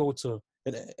 So you go to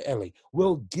LA.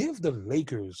 Well, give the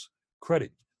Lakers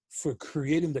credit for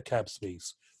creating the cap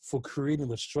space, for creating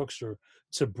the structure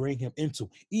to bring him into,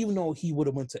 even though he would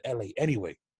have went to LA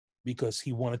anyway, because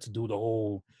he wanted to do the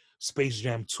whole Space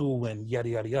Jam 2 and yada,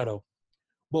 yada, yada.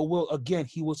 But well, again,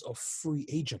 he was a free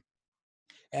agent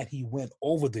and he went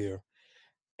over there.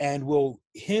 And well,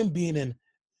 him being in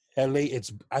LA,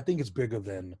 I think it's bigger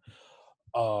than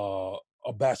a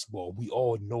basketball. We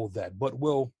all know that. But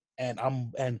well,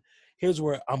 and here's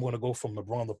where I'm gonna go from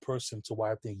LeBron the person to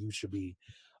why I think you should be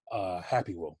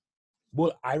happy, Will.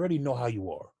 Well, I already know how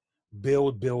you are.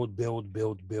 Build, build, build,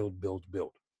 build, build, build,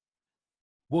 build.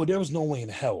 Well, there was no way in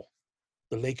hell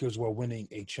the Lakers were winning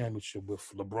a championship with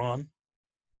LeBron,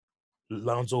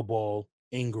 Lonzo Ball,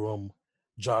 Ingram,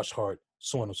 Josh Hart,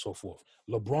 so on and so forth.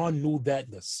 LeBron knew that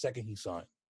the second he signed.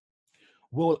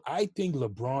 Well, I think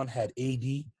LeBron had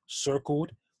AD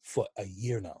circled for a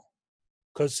year now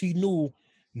because he knew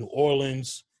New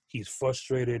Orleans, he's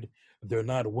frustrated, they're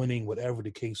not winning, whatever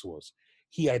the case was.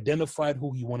 He identified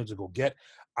who he wanted to go get.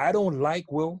 I don't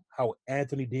like, Will, how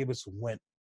Anthony Davis went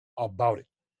about it,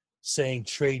 saying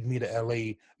trade me to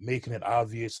LA, making it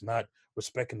obvious, not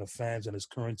respecting the fans and his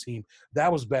current team.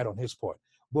 That was bad on his part.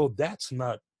 Well, that's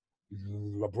not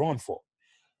LeBron's fault.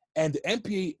 And the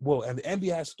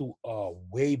NBA has to do a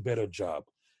way better job.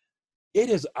 It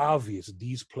is obvious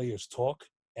these players talk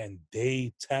and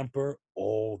they tamper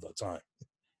all the time.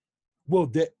 Well,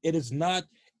 it is not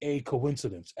a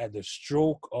coincidence at the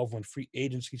stroke of when free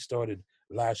agency started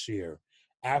last year,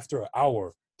 after an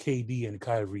hour, KD and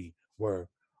Kyrie were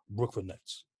Brooklyn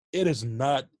Nets. It is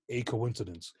not a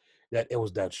coincidence that it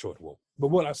was that short. Well, but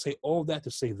what I say all that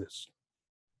to say this.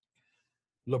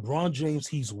 LeBron James,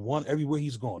 he's won everywhere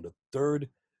he's gone. The third,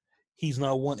 he's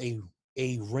now won a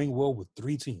ring well with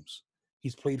three teams.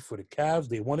 He's played for the Cavs,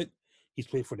 they won it. He's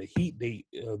played for the Heat,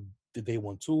 they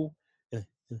won two.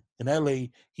 In LA,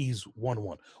 he's won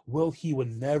one. Well, he would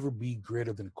never be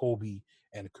greater than Kobe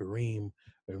and Kareem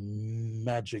and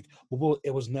Magic. But well,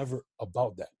 it was never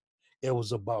about that. It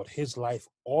was about his life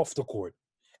off the court.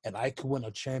 And I could win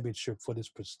a championship for this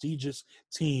prestigious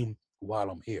team while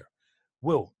I'm here.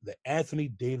 Will, the Anthony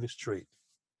Davis trade.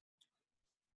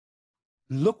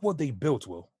 Look what they built,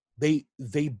 Will. They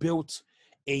built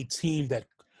a team that,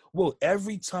 well,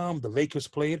 every time the Lakers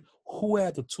played, who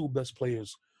had the two best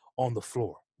players on the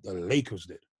floor? The Lakers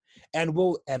did. And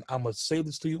I'm gonna say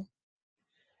this to you.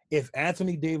 If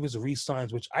Anthony Davis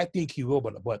resigns, which I think he will,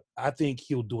 but I think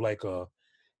he'll do like a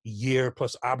year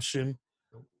plus option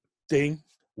thing.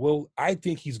 Well, I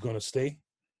think he's gonna stay.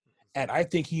 And I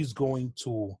think he's going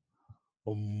to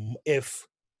if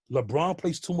LeBron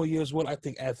plays 2 more years, Will, I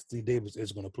think Anthony Davis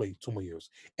is going to play 2 more years.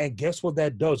 And guess what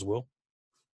that does, Will?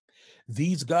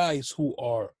 These guys who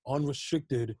are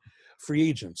unrestricted free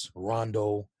agents,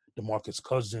 Rondo, DeMarcus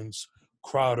Cousins,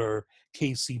 Crowder,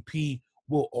 KCP,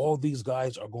 well, all these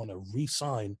guys are going to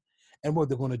re-sign, and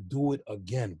they're going to do it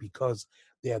again because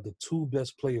they have the two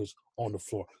best players on the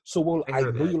floor. So, Will, I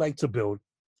know you like to build,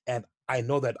 and I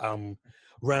know that I'm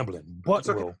rambling, but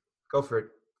okay. Will, go for it.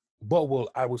 But Will,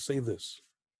 I will say this.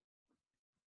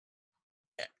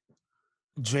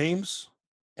 James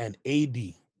and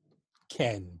AD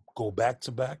can go back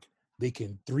to back. They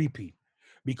can three-peat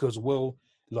because, well,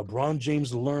 LeBron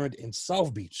James learned in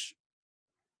South Beach,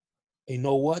 you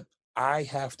know what? I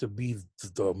have to be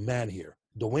the man here.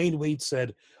 Dwayne Wade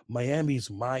said, Miami's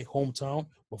my hometown,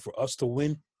 but for us to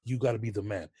win, you got to be the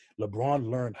man. LeBron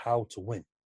learned how to win.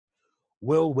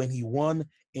 Well, when he won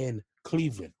in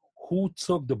Cleveland, who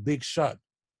took the big shot?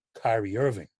 Kyrie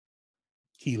Irving.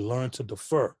 He learned to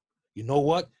defer. You know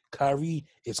what? Kyrie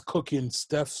is cooking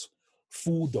Steph's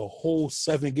food the whole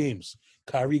 7 games.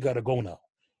 Kyrie got to go now.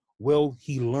 Well,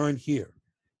 he learned here.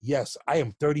 Yes, I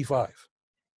am 35.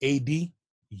 AD,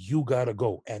 you got to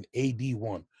go. And AD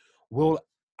won. Well,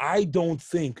 I don't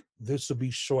think this will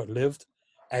be short-lived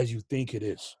as you think it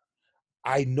is.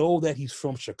 I know that he's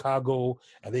from Chicago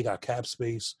and they got cap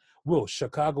space. Well,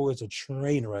 Chicago is a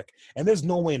train wreck. And there's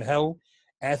no way in hell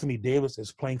Anthony Davis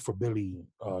is playing for Billy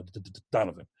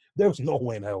Donovan. There's no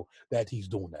way in hell that he's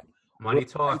doing that. Money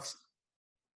talks.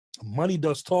 Money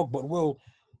does talk, but Will,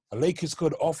 Lakers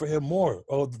could offer him more.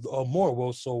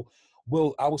 Will, so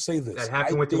Will, I will say this. That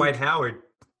happened with Dwight Howard.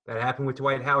 That happened with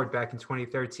Dwight Howard back in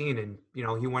 2013, and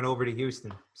he went over to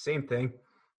Houston. Same thing.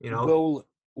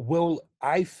 Will,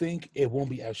 I think it won't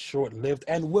be as short-lived.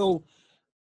 And Will,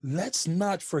 let's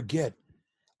not forget.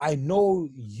 I know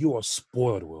you are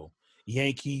spoiled, Will.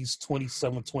 Yankees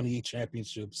 27, 28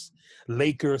 championships,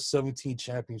 Lakers 17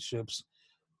 championships.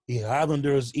 The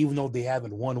Islanders, even though they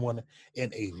haven't won one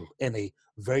in a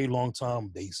very long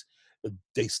time,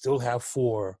 they still have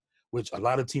 4, which a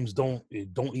lot of teams don't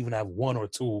even have 1 or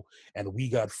 2, and we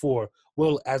got 4.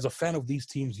 Well, as a fan of these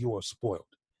teams, you are spoiled.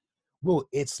 Well,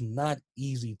 it's not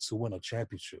easy to win a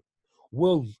championship.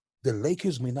 Well, the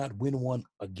Lakers may not win one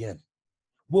again.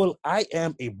 Well, I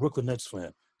am a Brooklyn Nets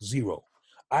fan, 0.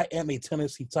 I am a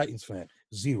Tennessee Titans fan,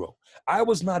 0. I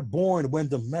was not born when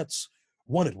the Mets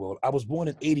won it, Will. I was born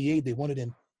in 88. They won it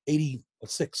in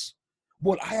 86.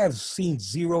 Well, I have seen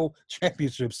 0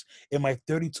 championships in my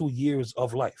 32 years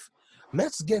of life.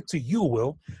 Let's get to you,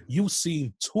 Will. You've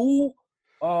seen 2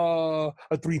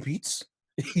 three-peats.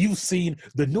 You've seen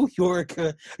the New York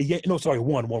one. Sorry,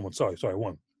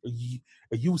 one.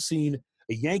 You've seen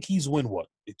the Yankees win what?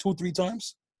 2-3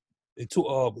 times?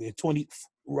 20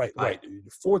 right.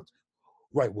 4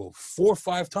 Right. Well, 4 or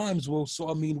 5 times, Will. So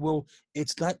I mean, Will,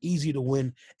 it's not easy to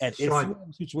win. And if Sean, you have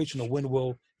a situation to win,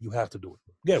 Will, you have to do it.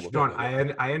 Yeah, Will, Sean,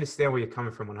 I understand where you're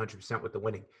coming from 100% with the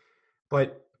winning,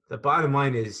 but the bottom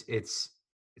line is it's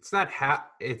not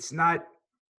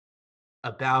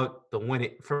about the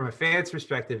winning from a fan's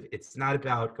perspective. It's not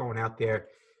about going out there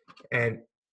and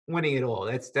winning it all.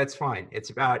 That's fine.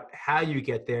 It's about how you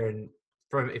get there, and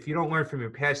from if you don't learn from your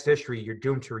past history, you're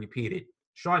doomed to repeat it.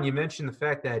 Sean, you mentioned the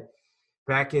fact that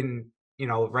back in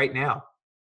right now,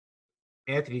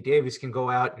 Anthony Davis can go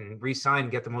out and re-sign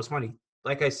and get the most money.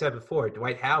 Like I said before,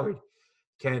 Dwight Howard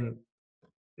can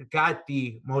got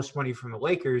the most money from the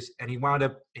Lakers, and he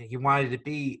wanted to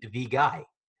be the guy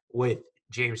with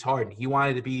James Harden. He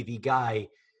wanted to be the guy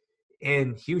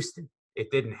in Houston. It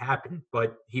didn't happen,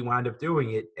 but he wound up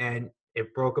doing it, and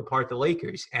it broke apart the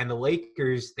Lakers. And the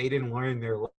Lakers, they didn't learn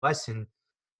their lesson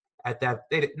at that.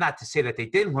 Not to say that they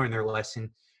didn't learn their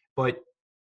lesson, but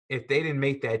if they didn't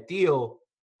make that deal,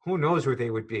 who knows where they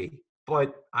would be.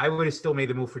 But I would have still made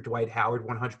the move for Dwight Howard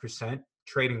 100%,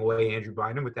 trading away Andrew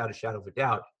Bynum without a shadow of a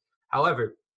doubt.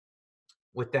 However,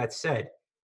 with that said,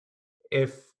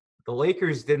 if the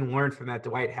Lakers didn't learn from that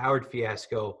Dwight Howard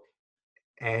fiasco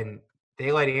and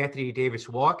they let Anthony Davis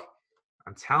walk,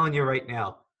 I'm telling you right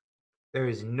now, there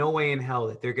is no way in hell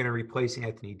that they're going to replace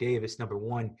Anthony Davis, number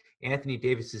one. Anthony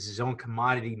Davis is his own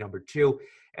commodity, number two.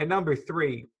 And number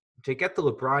three, to get to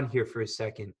LeBron here for a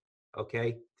second,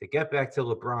 okay, to get back to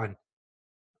LeBron,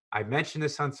 I mentioned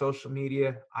this on social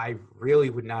media. I really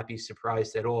would not be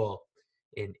surprised at all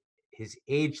in his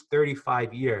age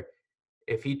 35 year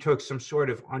if he took some sort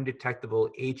of undetectable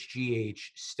HGH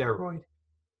steroid.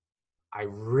 I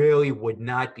really would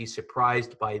not be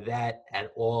surprised by that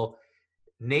at all.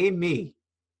 Name me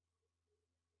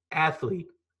athlete.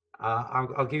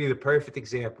 I'll give you the perfect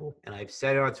example, and I've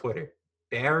said it on Twitter.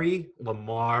 Barry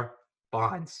Lamar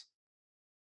Bonds.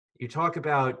 You talk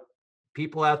about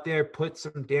people out there, put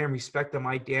some damn respect on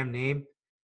my damn name.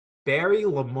 Barry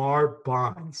Lamar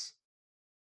Bonds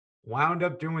wound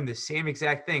up doing the same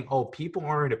exact thing. Oh, people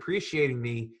aren't appreciating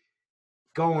me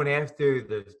going after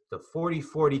the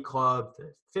 40-40 club,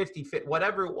 the 50,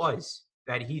 whatever it was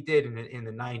that he did in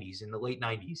the 90s, in the late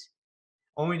 90s,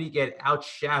 only to get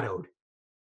outshadowed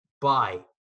by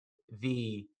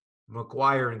the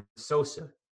McGuire and Sosa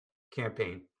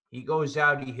campaign. He goes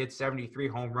out, he hits 73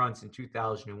 home runs in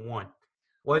 2001.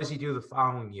 What does he do the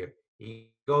following year?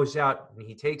 He goes out and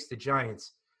he takes the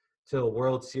Giants to the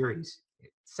World Series.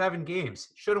 7 games.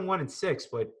 Should have won in 6,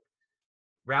 but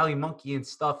Rally Monkey and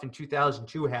stuff in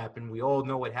 2002 happened. We all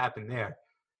know what happened there.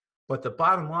 But the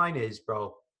bottom line is,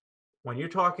 bro, when you're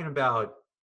talking about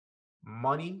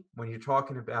money, when you're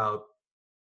talking about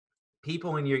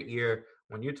people in your ear,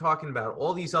 when you're talking about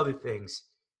all these other things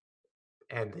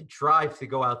and the drive to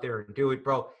go out there and do it,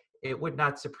 bro, it would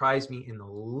not surprise me in the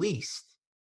least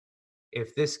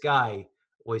if this guy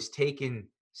was taking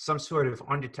some sort of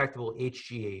undetectable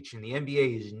HGH. And the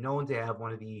NBA is known to have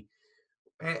one of the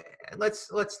let's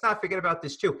not forget about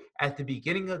this too. At the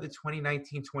beginning of the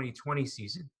 2019-2020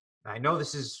 season, I know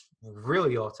this is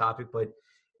really off topic, but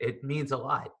it means a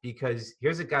lot because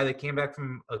here's a guy that came back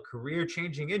from a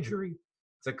career-changing injury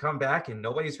to come back, and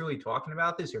nobody's really talking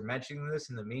about this or mentioning this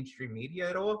in the mainstream media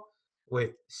at all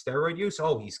with steroid use.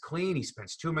 Oh, he's clean. He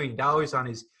spends $2 million on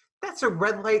his – that's a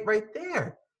red light right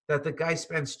there, that the guy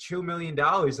spends $2 million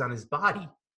on his body.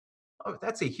 Oh,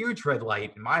 that's a huge red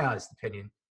light in my honest opinion.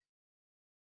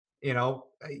 You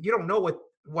don't know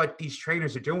what these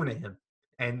trainers are doing to him.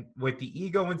 And with the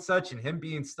ego and such and him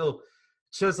being still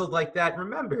chiseled like that,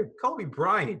 remember, Kobe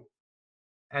Bryant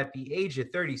at the age of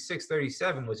 36,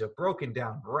 37 was a broken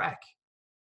down wreck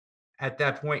at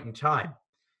that point in time.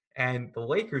 And the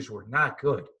Lakers were not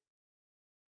good.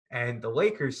 And the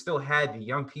Lakers still had the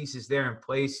young pieces there in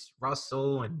place,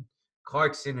 Russell and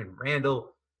Clarkson and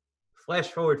Randall. Flash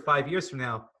forward 5 years from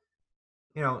now,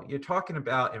 you're talking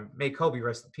about, and may Kobe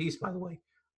rest in peace, by the way,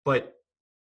 but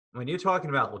when you're talking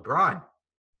about LeBron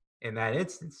in that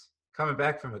instance, coming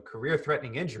back from a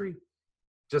career-threatening injury,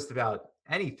 just about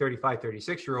any 35,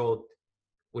 36-year-old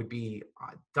would be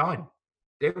done.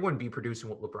 They wouldn't be producing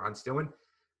what LeBron's doing.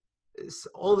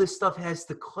 All this stuff has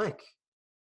to click.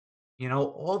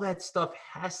 All that stuff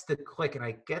has to click, and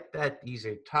I get that these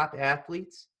are top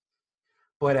athletes.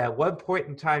 But at what point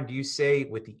in time do you say,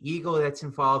 with the ego that's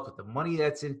involved, with the money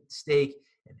that's at stake,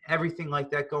 and everything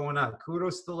like that going on,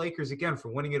 kudos to the Lakers again for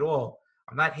winning it all.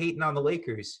 I'm not hating on the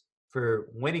Lakers for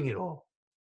winning it all.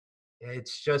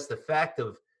 It's just the fact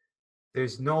of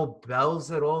there's no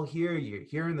bells at all here. You're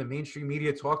hearing the mainstream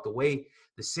media talk the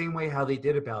same way how they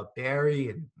did about Barry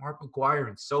and Mark McGuire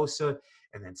and Sosa,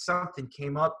 and then something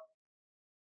came up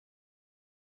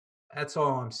That's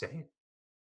all I'm saying.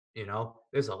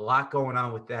 There's a lot going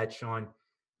on with that, Sean.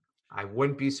 I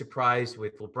wouldn't be surprised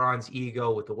with LeBron's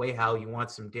ego, with the way how he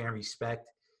wants some damn respect.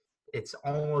 It's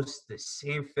almost the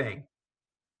same thing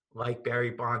like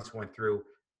Barry Bonds went through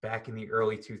back in the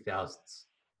early 2000s.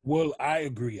 Well, I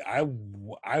agree. I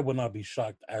would not be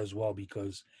shocked as well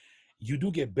because you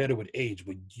do get better with age,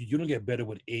 but you don't get better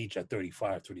with age at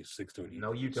 35, 36,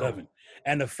 No, you 37. don't.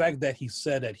 And the fact that he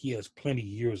said that he has plenty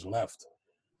years left,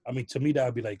 I mean, to me, that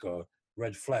would be like a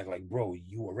red flag. Like, bro,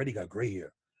 you already got gray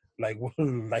hair. Like,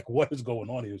 like what is going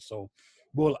on here? So,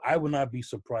 well, I would not be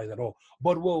surprised at all.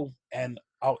 But, well, and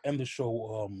I'll end the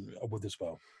show with this,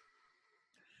 Val.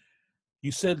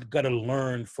 You said got to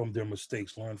learn from their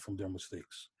mistakes, learn from their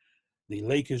mistakes. The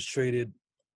Lakers traded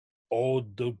all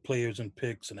the players and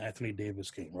picks, and Anthony Davis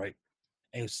came, right?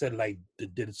 And said like they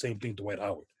did the same thing to Dwight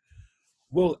Howard.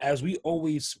 Well, as we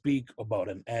always speak about,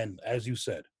 and as you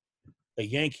said, the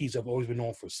Yankees have always been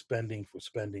known for spending, for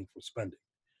spending, for spending.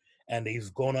 And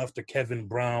they've gone after Kevin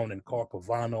Brown and Carl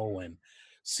Pavano, and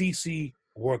CC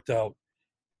worked out.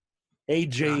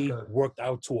 AJ Tanaka. worked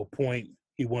out to a point.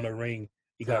 He won a ring.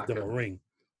 He got them a Tanaka. ring.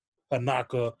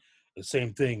 Tanaka, the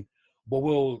same thing. But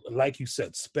well, like you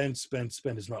said, spend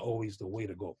is not always the way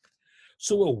to go.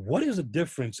 So, what is the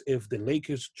difference if the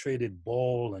Lakers traded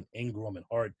Ball and Ingram and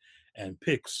Hart and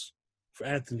picks for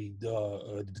Anthony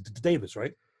Davis,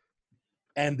 right?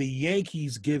 And the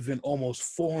Yankees given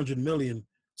almost $400 million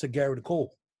to Garrett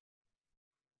Cole.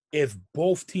 If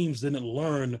both teams didn't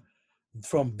learn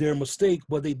from their mistake,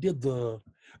 but they did the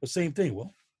same thing.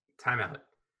 Well, Timeout.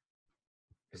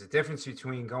 There's a difference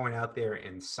between going out there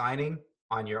and signing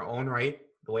on your own right,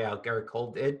 the way how Garrett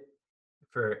Cole did,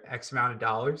 for X amount of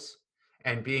dollars,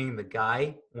 and being the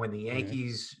guy when the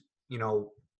Yankees,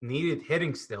 needed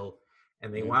hitting still,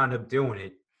 and they wound up doing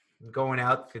it, going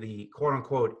out for the quote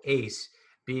unquote ace,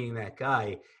 being that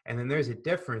guy. And then there's a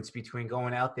difference between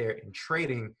going out there and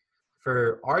trading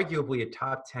for arguably a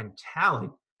top 10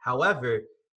 talent. However,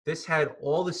 this had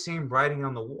all the same writing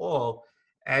on the wall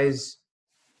as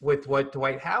with what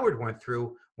Dwight Howard went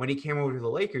through when he came over to the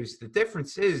Lakers. The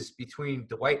difference is between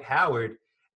Dwight Howard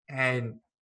and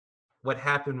what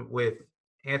happened with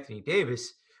Anthony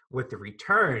Davis, with the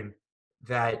return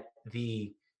that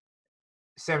the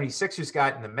 76ers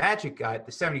got and the Magic got.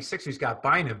 The 76ers got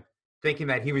Bynum thinking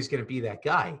that he was going to be that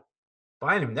guy.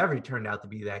 Bynum never turned out to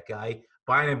be that guy.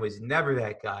 Bynum was never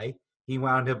that guy. He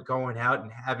wound up going out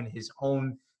and having his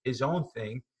own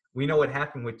thing. We know what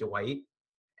happened with Dwight.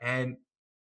 And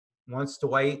once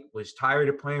Dwight was tired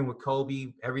of playing with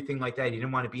Kobe, everything like that, he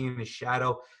didn't want to be in his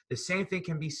shadow. The same thing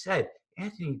can be said.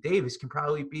 Anthony Davis can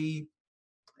probably be,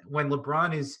 when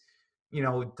LeBron is,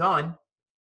 done,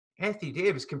 Anthony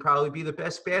Davis can probably be the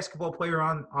best basketball player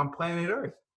on planet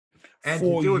Earth. And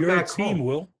for to do it your back team, home,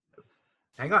 Will.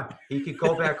 Hang on. He could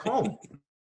go back home.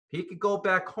 He could go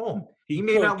back home. He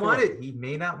may not want it. He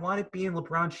may not want to be in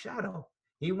LeBron's shadow.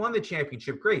 He won the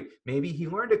championship. Great. Maybe he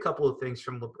learned a couple of things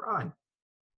from LeBron.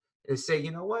 And say, you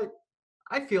know what?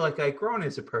 I feel like I've grown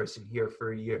as a person here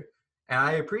for a year. And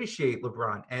I appreciate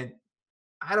LeBron. And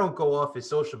I don't go off his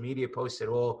social media posts at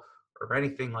all or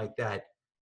anything like that.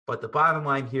 But the bottom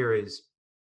line here is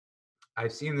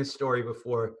I've seen this story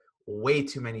before way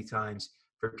too many times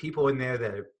for people in there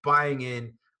that are buying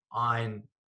in on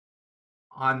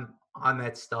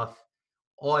that stuff.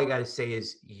 All I got to say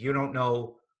is you don't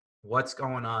know what's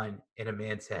going on in a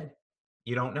man's head.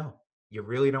 You don't know. You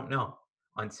really don't know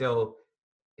until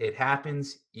it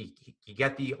happens. You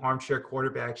get the armchair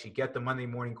quarterbacks. You get the Monday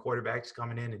morning quarterbacks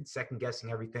coming in and second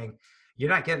guessing everything. You're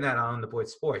not getting that on the board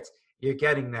sports. You're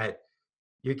getting that.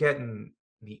 You're getting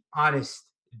the honest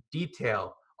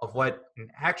detail of what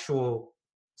an actual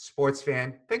sports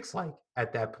fan thinks like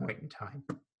at that point in time.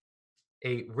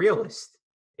 A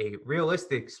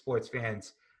realistic sports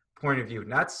fan's point of view,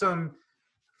 not some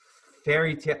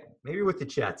fairy tale, maybe with the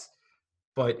Jets,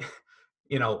 but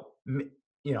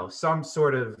some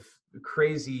sort of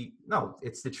crazy. No,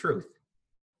 it's the truth.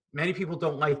 Many people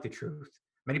don't like the truth.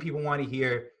 Many people want to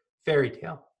hear fairy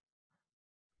tale.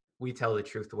 We tell the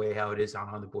truth the way how it is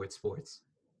on the board sports.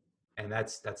 And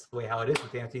that's the way how it is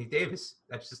with Anthony Davis.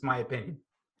 That's just my opinion.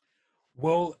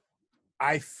 Well,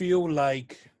 I feel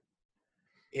like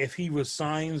if he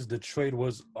resigns, the trade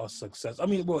was a success. I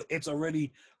mean, well, it's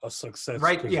already a success.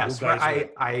 Right, yes. I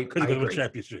agree. A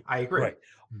championship. I agree. Right.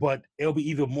 But it'll be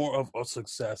even more of a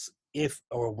success if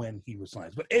or when he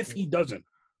resigns. But if he doesn't,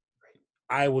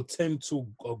 I will tend to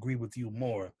agree with you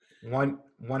more. One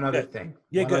other thing.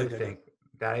 Yeah, one other thing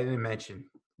that I didn't mention.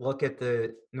 Look at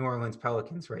the New Orleans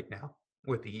Pelicans right now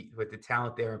with the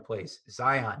talent there in place.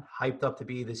 Zion hyped up to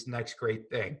be this next great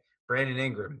thing. Brandon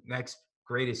Ingram, next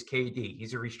greatest KD.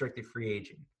 He's a restricted free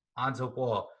agent. Lonzo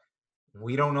Ball.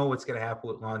 We don't know what's going to happen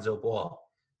with Lonzo Ball.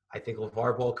 I think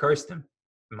LeVar Ball cursed him,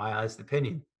 in my honest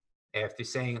opinion, after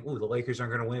saying, "Ooh, the Lakers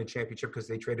aren't going to win a championship because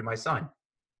they traded my son."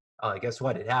 Guess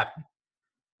what? It happened.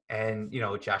 And,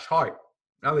 Josh Hart,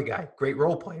 another guy, great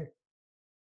role player.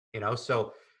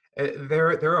 So there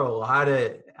are a lot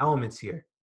of elements here.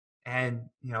 And,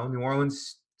 New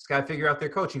Orleans has got to figure out their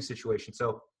coaching situation.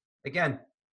 So, again,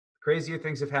 crazier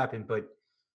things have happened. But,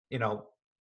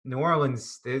 New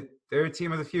Orleans, they're a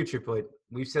team of the future. But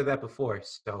we've said that before.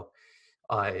 So,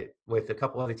 with a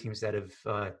couple other teams that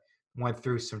have went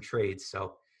through some trades.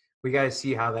 So, we got to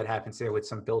see how that happens there with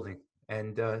some building.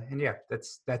 And yeah,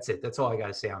 that's it. That's all I got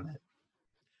to say on that.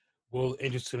 Well,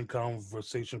 interesting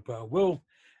conversation, pal. Will,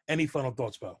 any final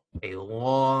thoughts, pal? A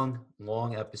long,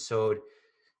 long episode.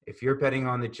 If you're betting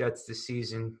on the Jets this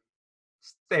season,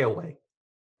 stay away.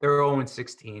 They're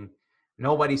 0-16.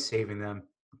 Nobody's saving them.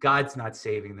 God's not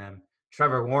saving them.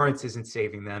 Trevor Lawrence isn't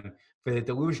saving them. For the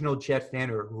delusional Jet fan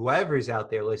or whoever is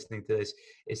out there listening to this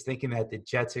is thinking that the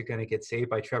Jets are going to get saved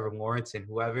by Trevor Lawrence and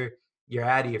whoever, you're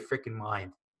out of your freaking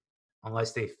mind.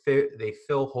 Unless they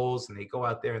fill holes and they go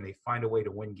out there and they find a way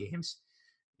to win games.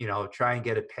 Try and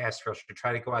get a pass rusher,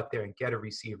 try to go out there and get a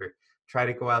receiver, try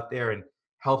to go out there and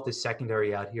help the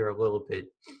secondary out here a little bit,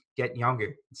 get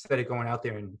younger instead of going out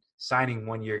there and signing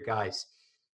one-year guys.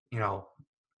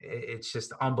 It's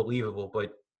just unbelievable,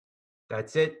 but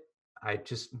that's it. I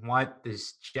just want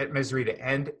this Jet misery to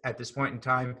end at this point in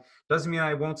time. Doesn't mean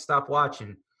I won't stop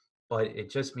watching, but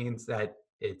it just means that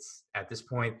it's at this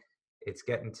point, it's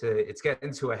getting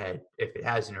to a head if it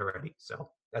hasn't already. So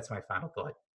that's my final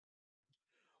thought.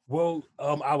 Well,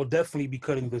 I will definitely be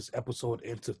cutting this episode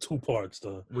into 2 parts.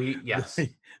 Yes,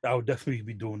 I will definitely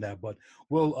be doing that. But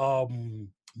well,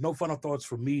 no final thoughts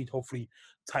from me. Hopefully,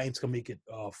 Titans can make it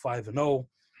 5-0,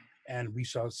 and we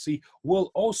shall see. Well,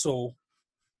 also,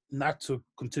 not to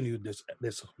continue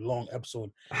this long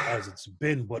episode as it's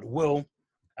been, but Will,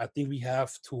 I think we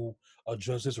have to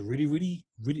address this really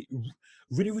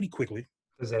quickly.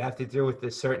 Does it have to do with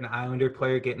this certain Islander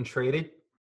player getting traded?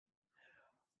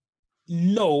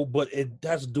 No, but it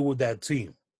has to do with that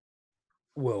team.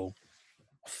 Well,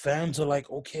 fans are like,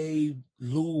 okay,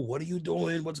 Lou, what are you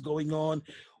doing? What's going on?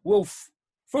 Well,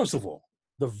 first of all,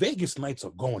 the Vegas Knights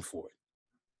are going for it.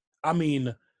 I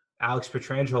mean, Alex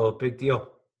Pietrangelo, big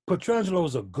deal. Pietrangelo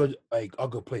is a good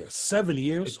player. 7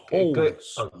 years. A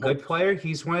good player.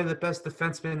 He's one of the best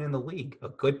defensemen in the league. A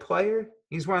good player.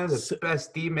 He's one of the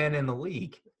best D-men in the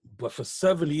league. But for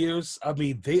 7 years, I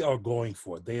mean, they are going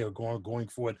for it. They are going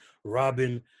for it.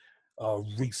 Robin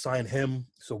re-signed him,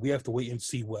 so we have to wait and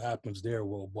see what happens there,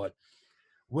 Will. But,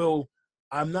 Will,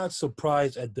 I'm not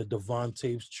surprised at the Devon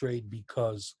Taves trade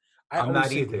because I always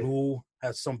think Lou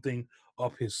has something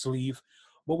up his sleeve.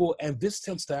 But, Will, and this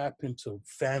tends to happen to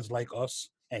fans like us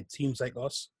and teams like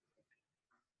us.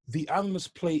 The Islanders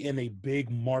play in a big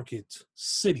market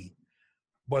city,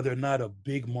 but they're not a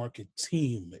big market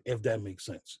team, if that makes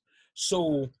sense.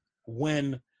 So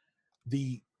when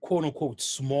the quote-unquote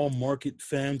small market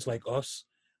fans like us,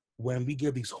 when we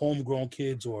get these homegrown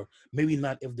kids, or maybe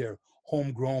not if they're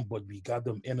homegrown, but we got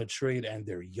them in a trade and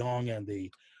they're young and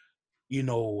they,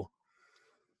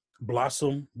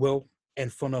 blossom well in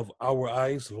front of our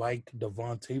eyes like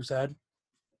Devon Taves had,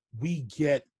 we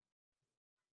get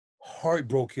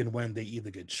heartbroken when they either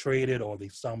get traded or they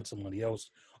sign with somebody else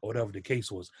or whatever the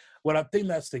case was. Well, I think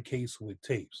that's the case with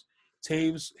Taves.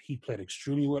 Taves, he played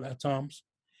extremely well at times.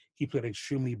 He played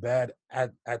extremely bad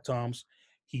at times.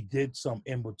 He did some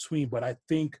in between, but I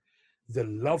think the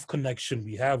love connection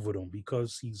we have with him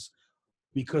because he's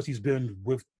been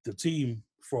with the team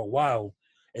for a while,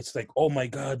 it's like, oh my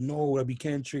God, no, we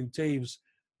can't trade Taves.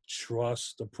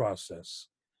 Trust the process.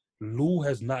 Lou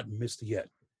has not missed yet.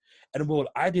 And well,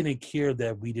 I didn't care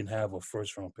that we didn't have a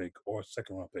 1st-round pick or a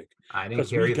 2nd-round pick. I didn't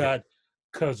care either.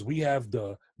 Because we have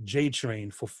the J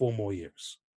train for 4 more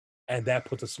years. And that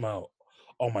puts a smile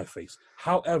on my face.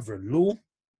 However, Lou,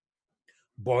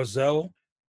 Barzell,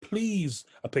 please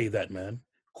pay that man.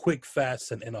 Quick,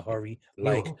 fast, and in a hurry,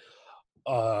 like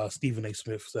Stephen A.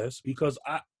 Smith says. Because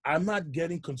I'm not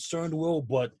getting concerned, Will,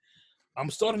 but I'm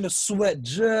starting to sweat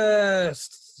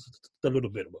just a little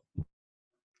bit.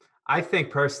 I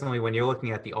think personally, when you're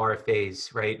looking at the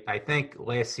RFAs, right, I think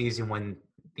last season when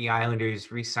the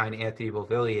Islanders re-signed Anthony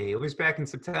Beauvillier, it was back in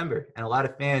September. And a lot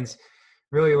of fans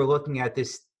really were looking at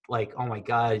this like, oh my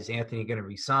God, is Anthony going to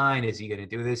re-sign? Is he going to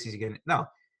do this? Is he going to? No,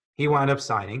 he wound up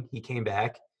signing. He came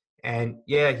back. And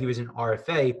yeah, he was an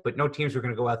RFA, but no teams were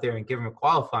going to go out there and give him a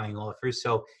qualifying offer.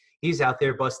 So he's out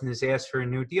there busting his ass for a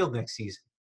new deal next season.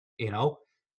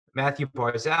 Matthew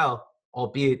Barzal,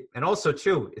 albeit, and also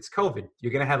too, it's COVID.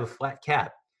 You're going to have a flat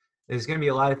cap. There's going to be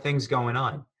a lot of things going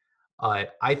on.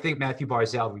 I think Matthew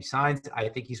Barzal resigns. I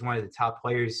think he's one of the top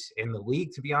players in the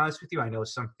league, to be honest with you. I know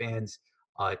some fans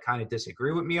kind of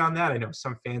disagree with me on that. I know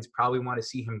some fans probably want to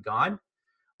see him gone.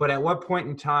 But at what point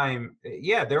in time,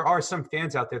 yeah, there are some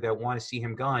fans out there that want to see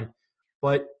him gone.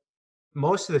 But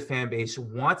most of the fan base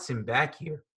wants him back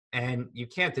here. And you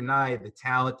can't deny the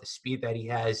talent, the speed that he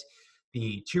has,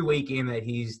 the two-way game that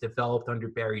he's developed under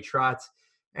Barry Trotz.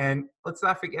 And let's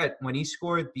not forget, when he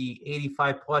scored the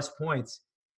 85-plus points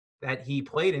that he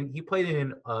played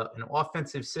in an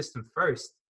offensive system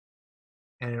first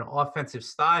and an offensive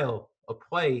style of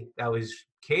play that was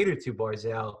catered to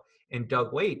Barzal and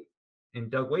Doug Waite, in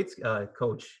Doug Waite's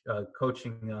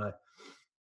coaching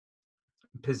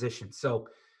position. So,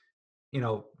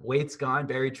 Waite's gone,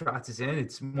 Barry Trotz is in.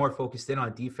 It's more focused in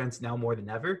on defense now more than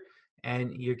ever,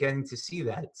 and you're getting to see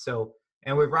that. So,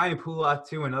 and with Ryan Pulock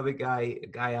too, another guy, a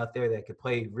guy out there that could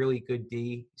play really good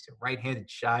D. He's a right-handed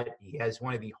shot. He has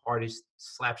one of the hardest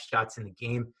slap shots in the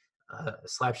game, a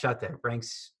slap shot that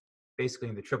ranks basically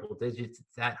in the triple digits.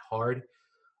 It's that hard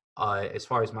as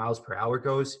far as miles per hour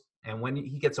goes. And when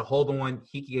he gets a hold of one,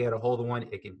 he can get a hold of one.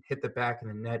 It can hit the back of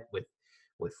the net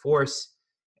with force.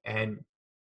 And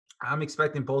I'm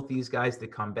expecting both these guys to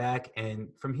come back. And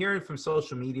from hearing from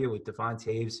social media with Devon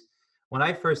Toews, when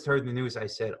I first heard the news, I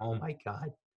said, oh my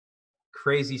God,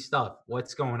 crazy stuff.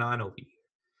 What's going on over here?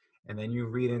 And then you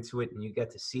read into it and you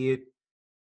get to see it.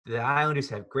 The Islanders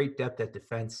have great depth at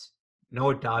defense.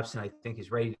 Noah Dobson, I think, is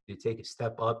ready to take a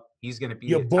step up. He's going to be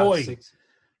Your a boy. top six.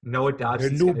 Noah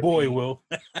Dobson's Their new boy, Will.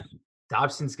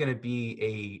 Dobson's going to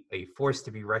be a force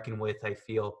to be reckoned with, I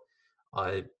feel.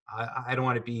 I don't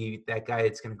want to be that guy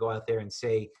that's going to go out there and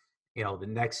say, the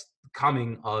next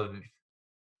coming of,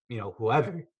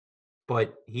 whoever.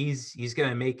 But he's going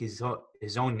to make his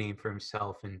own name for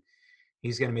himself, and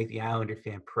he's going to make the Islander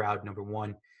fan proud, number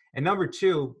one. And number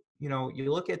two,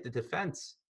 you look at the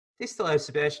defense. They still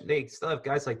have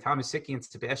guys like Thomas Hickey and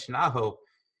Sebastian Aho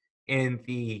in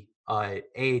the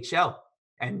AHL.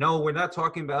 And no, we're not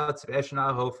talking about Sebastian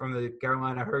Aho from the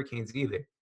Carolina Hurricanes either.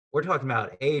 We're talking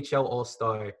about AHL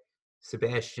All-Star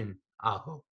Sebastian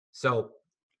Aho. So,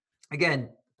 again,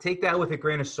 take that with a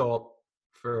grain of salt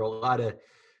for a lot of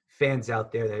fans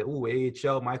out there that,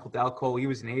 AHL, Michael Dalco, he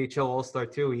was an AHL All-Star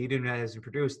too. He hasn't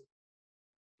produced.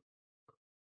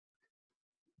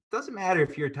 Doesn't matter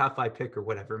if you're a top 5 pick or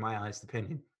whatever, in my honest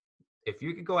opinion. If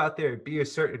you could go out there and be a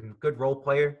certain good role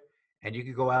player, and you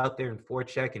could go out there and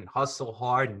forecheck and hustle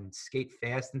hard and skate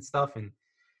fast and stuff and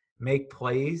make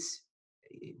plays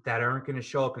that aren't going to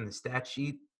show up in the stat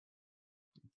sheet,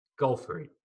 go for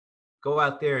it. Go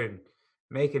out there and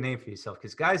make a name for yourself.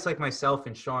 Because guys like myself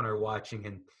and Sean are watching,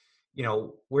 and,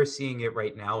 we're seeing it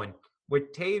right now. And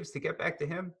with Toews, to get back to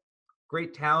him,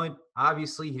 great talent.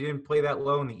 Obviously, he didn't play that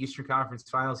low in the Eastern Conference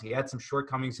Finals. He had some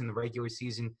shortcomings in the regular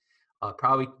season,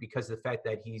 probably because of the fact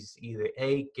that he's either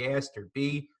A, gassed, or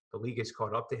B, the league has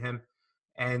caught up to him.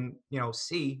 And,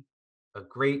 C, a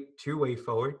great two-way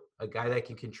forward, a guy that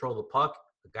can control the puck,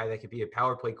 a guy that could be a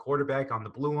power play quarterback on the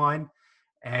blue line.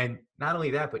 And not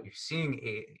only that, but you're seeing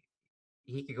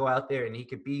he could go out there and he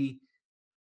could be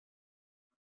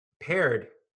paired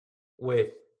with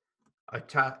a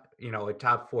top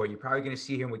 4. You're probably going to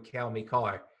see him with Cale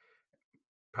Makar.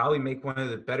 Probably make one of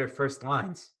the better first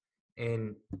lines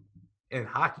in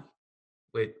hockey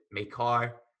with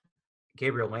Makar,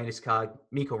 Gabriel Landeskog,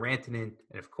 Mikko Rantanen,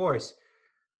 and of course,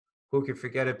 who could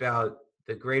forget about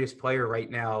the greatest player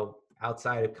right now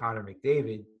outside of Connor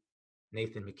McDavid,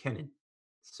 Nathan MacKinnon.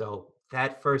 So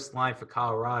that first line for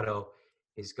Colorado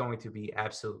is going to be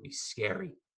absolutely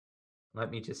scary. Let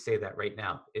me just say that right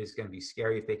now. It is going to be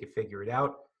scary if they could figure it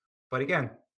out. But again,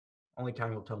 only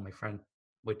time will tell, my friend.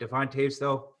 With Devon Toews,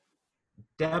 though,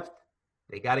 depth,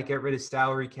 they got to get rid of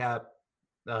salary cap.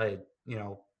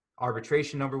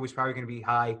 Arbitration number was probably going to be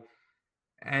high.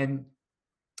 And,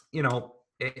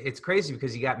 it's crazy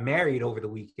because he got married over the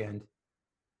weekend.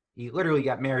 He literally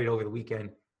got married over the weekend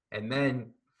and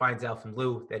then finds out from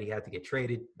Lou that he had to get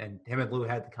traded. And him and Lou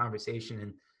had the conversation,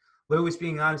 and Lou was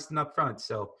being honest and upfront.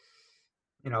 So,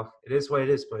 it is what it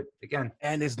is. But again,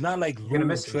 and it's not like Lou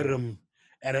traded him.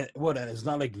 And it's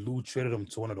not like Lou traded him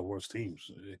to one of the worst teams.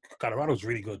 Colorado's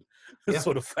really good. Yeah.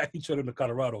 So the fact he traded him to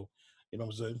Colorado, you know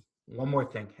what I'm saying? One more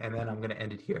thing, and then I'm going to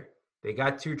end it here. They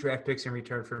got 2 draft picks in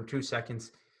return for him, 2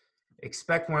 seconds.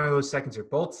 Expect one of those seconds or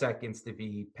both seconds to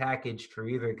be packaged for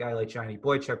either a guy like Johnny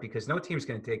Boychuk, because no team's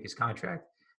going to take his contract.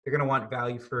 They're going to want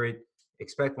value for it.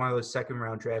 Expect one of those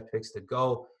second-round draft picks to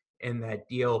go in that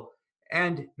deal.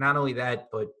 And not only that,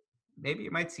 but maybe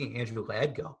you might see Andrew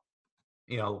Ladd go.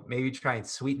 maybe try and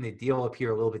sweeten the deal up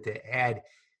here a little bit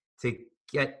to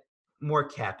get more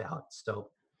cap out. So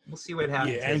we'll see what Yeah,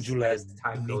 happens Andrew as Ladd the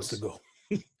time needs to goes. go.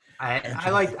 I Andrew Ladd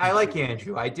I needs to like go.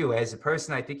 Andrew. I do. As a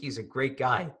person, I think he's a great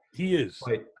guy. He is.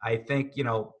 But I think,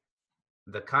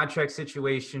 the contract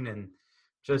situation and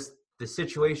just the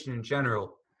situation in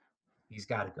general, he's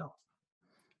got to go.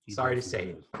 He Sorry to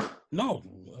definitely say it. does. No,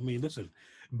 I mean, listen,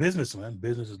 business, man.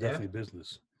 Business is Yeah. definitely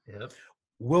business. Yep.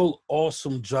 Will,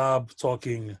 awesome job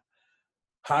talking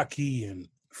hockey and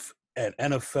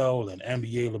NFL and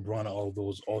NBA, LeBron, all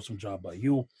those. Awesome job by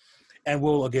you. And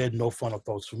Will, again, no final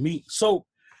thoughts from me. So,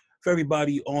 for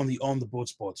everybody on the Board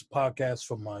Sports podcast,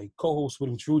 from my co-host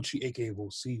William Trucci, aka Will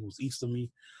C, who's east of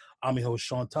me, I'm your host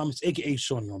Sean Thomas, aka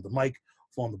Shawnee on the mic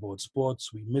for On the Board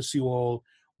Sports. We miss you all.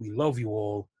 We love you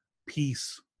all.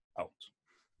 Peace out.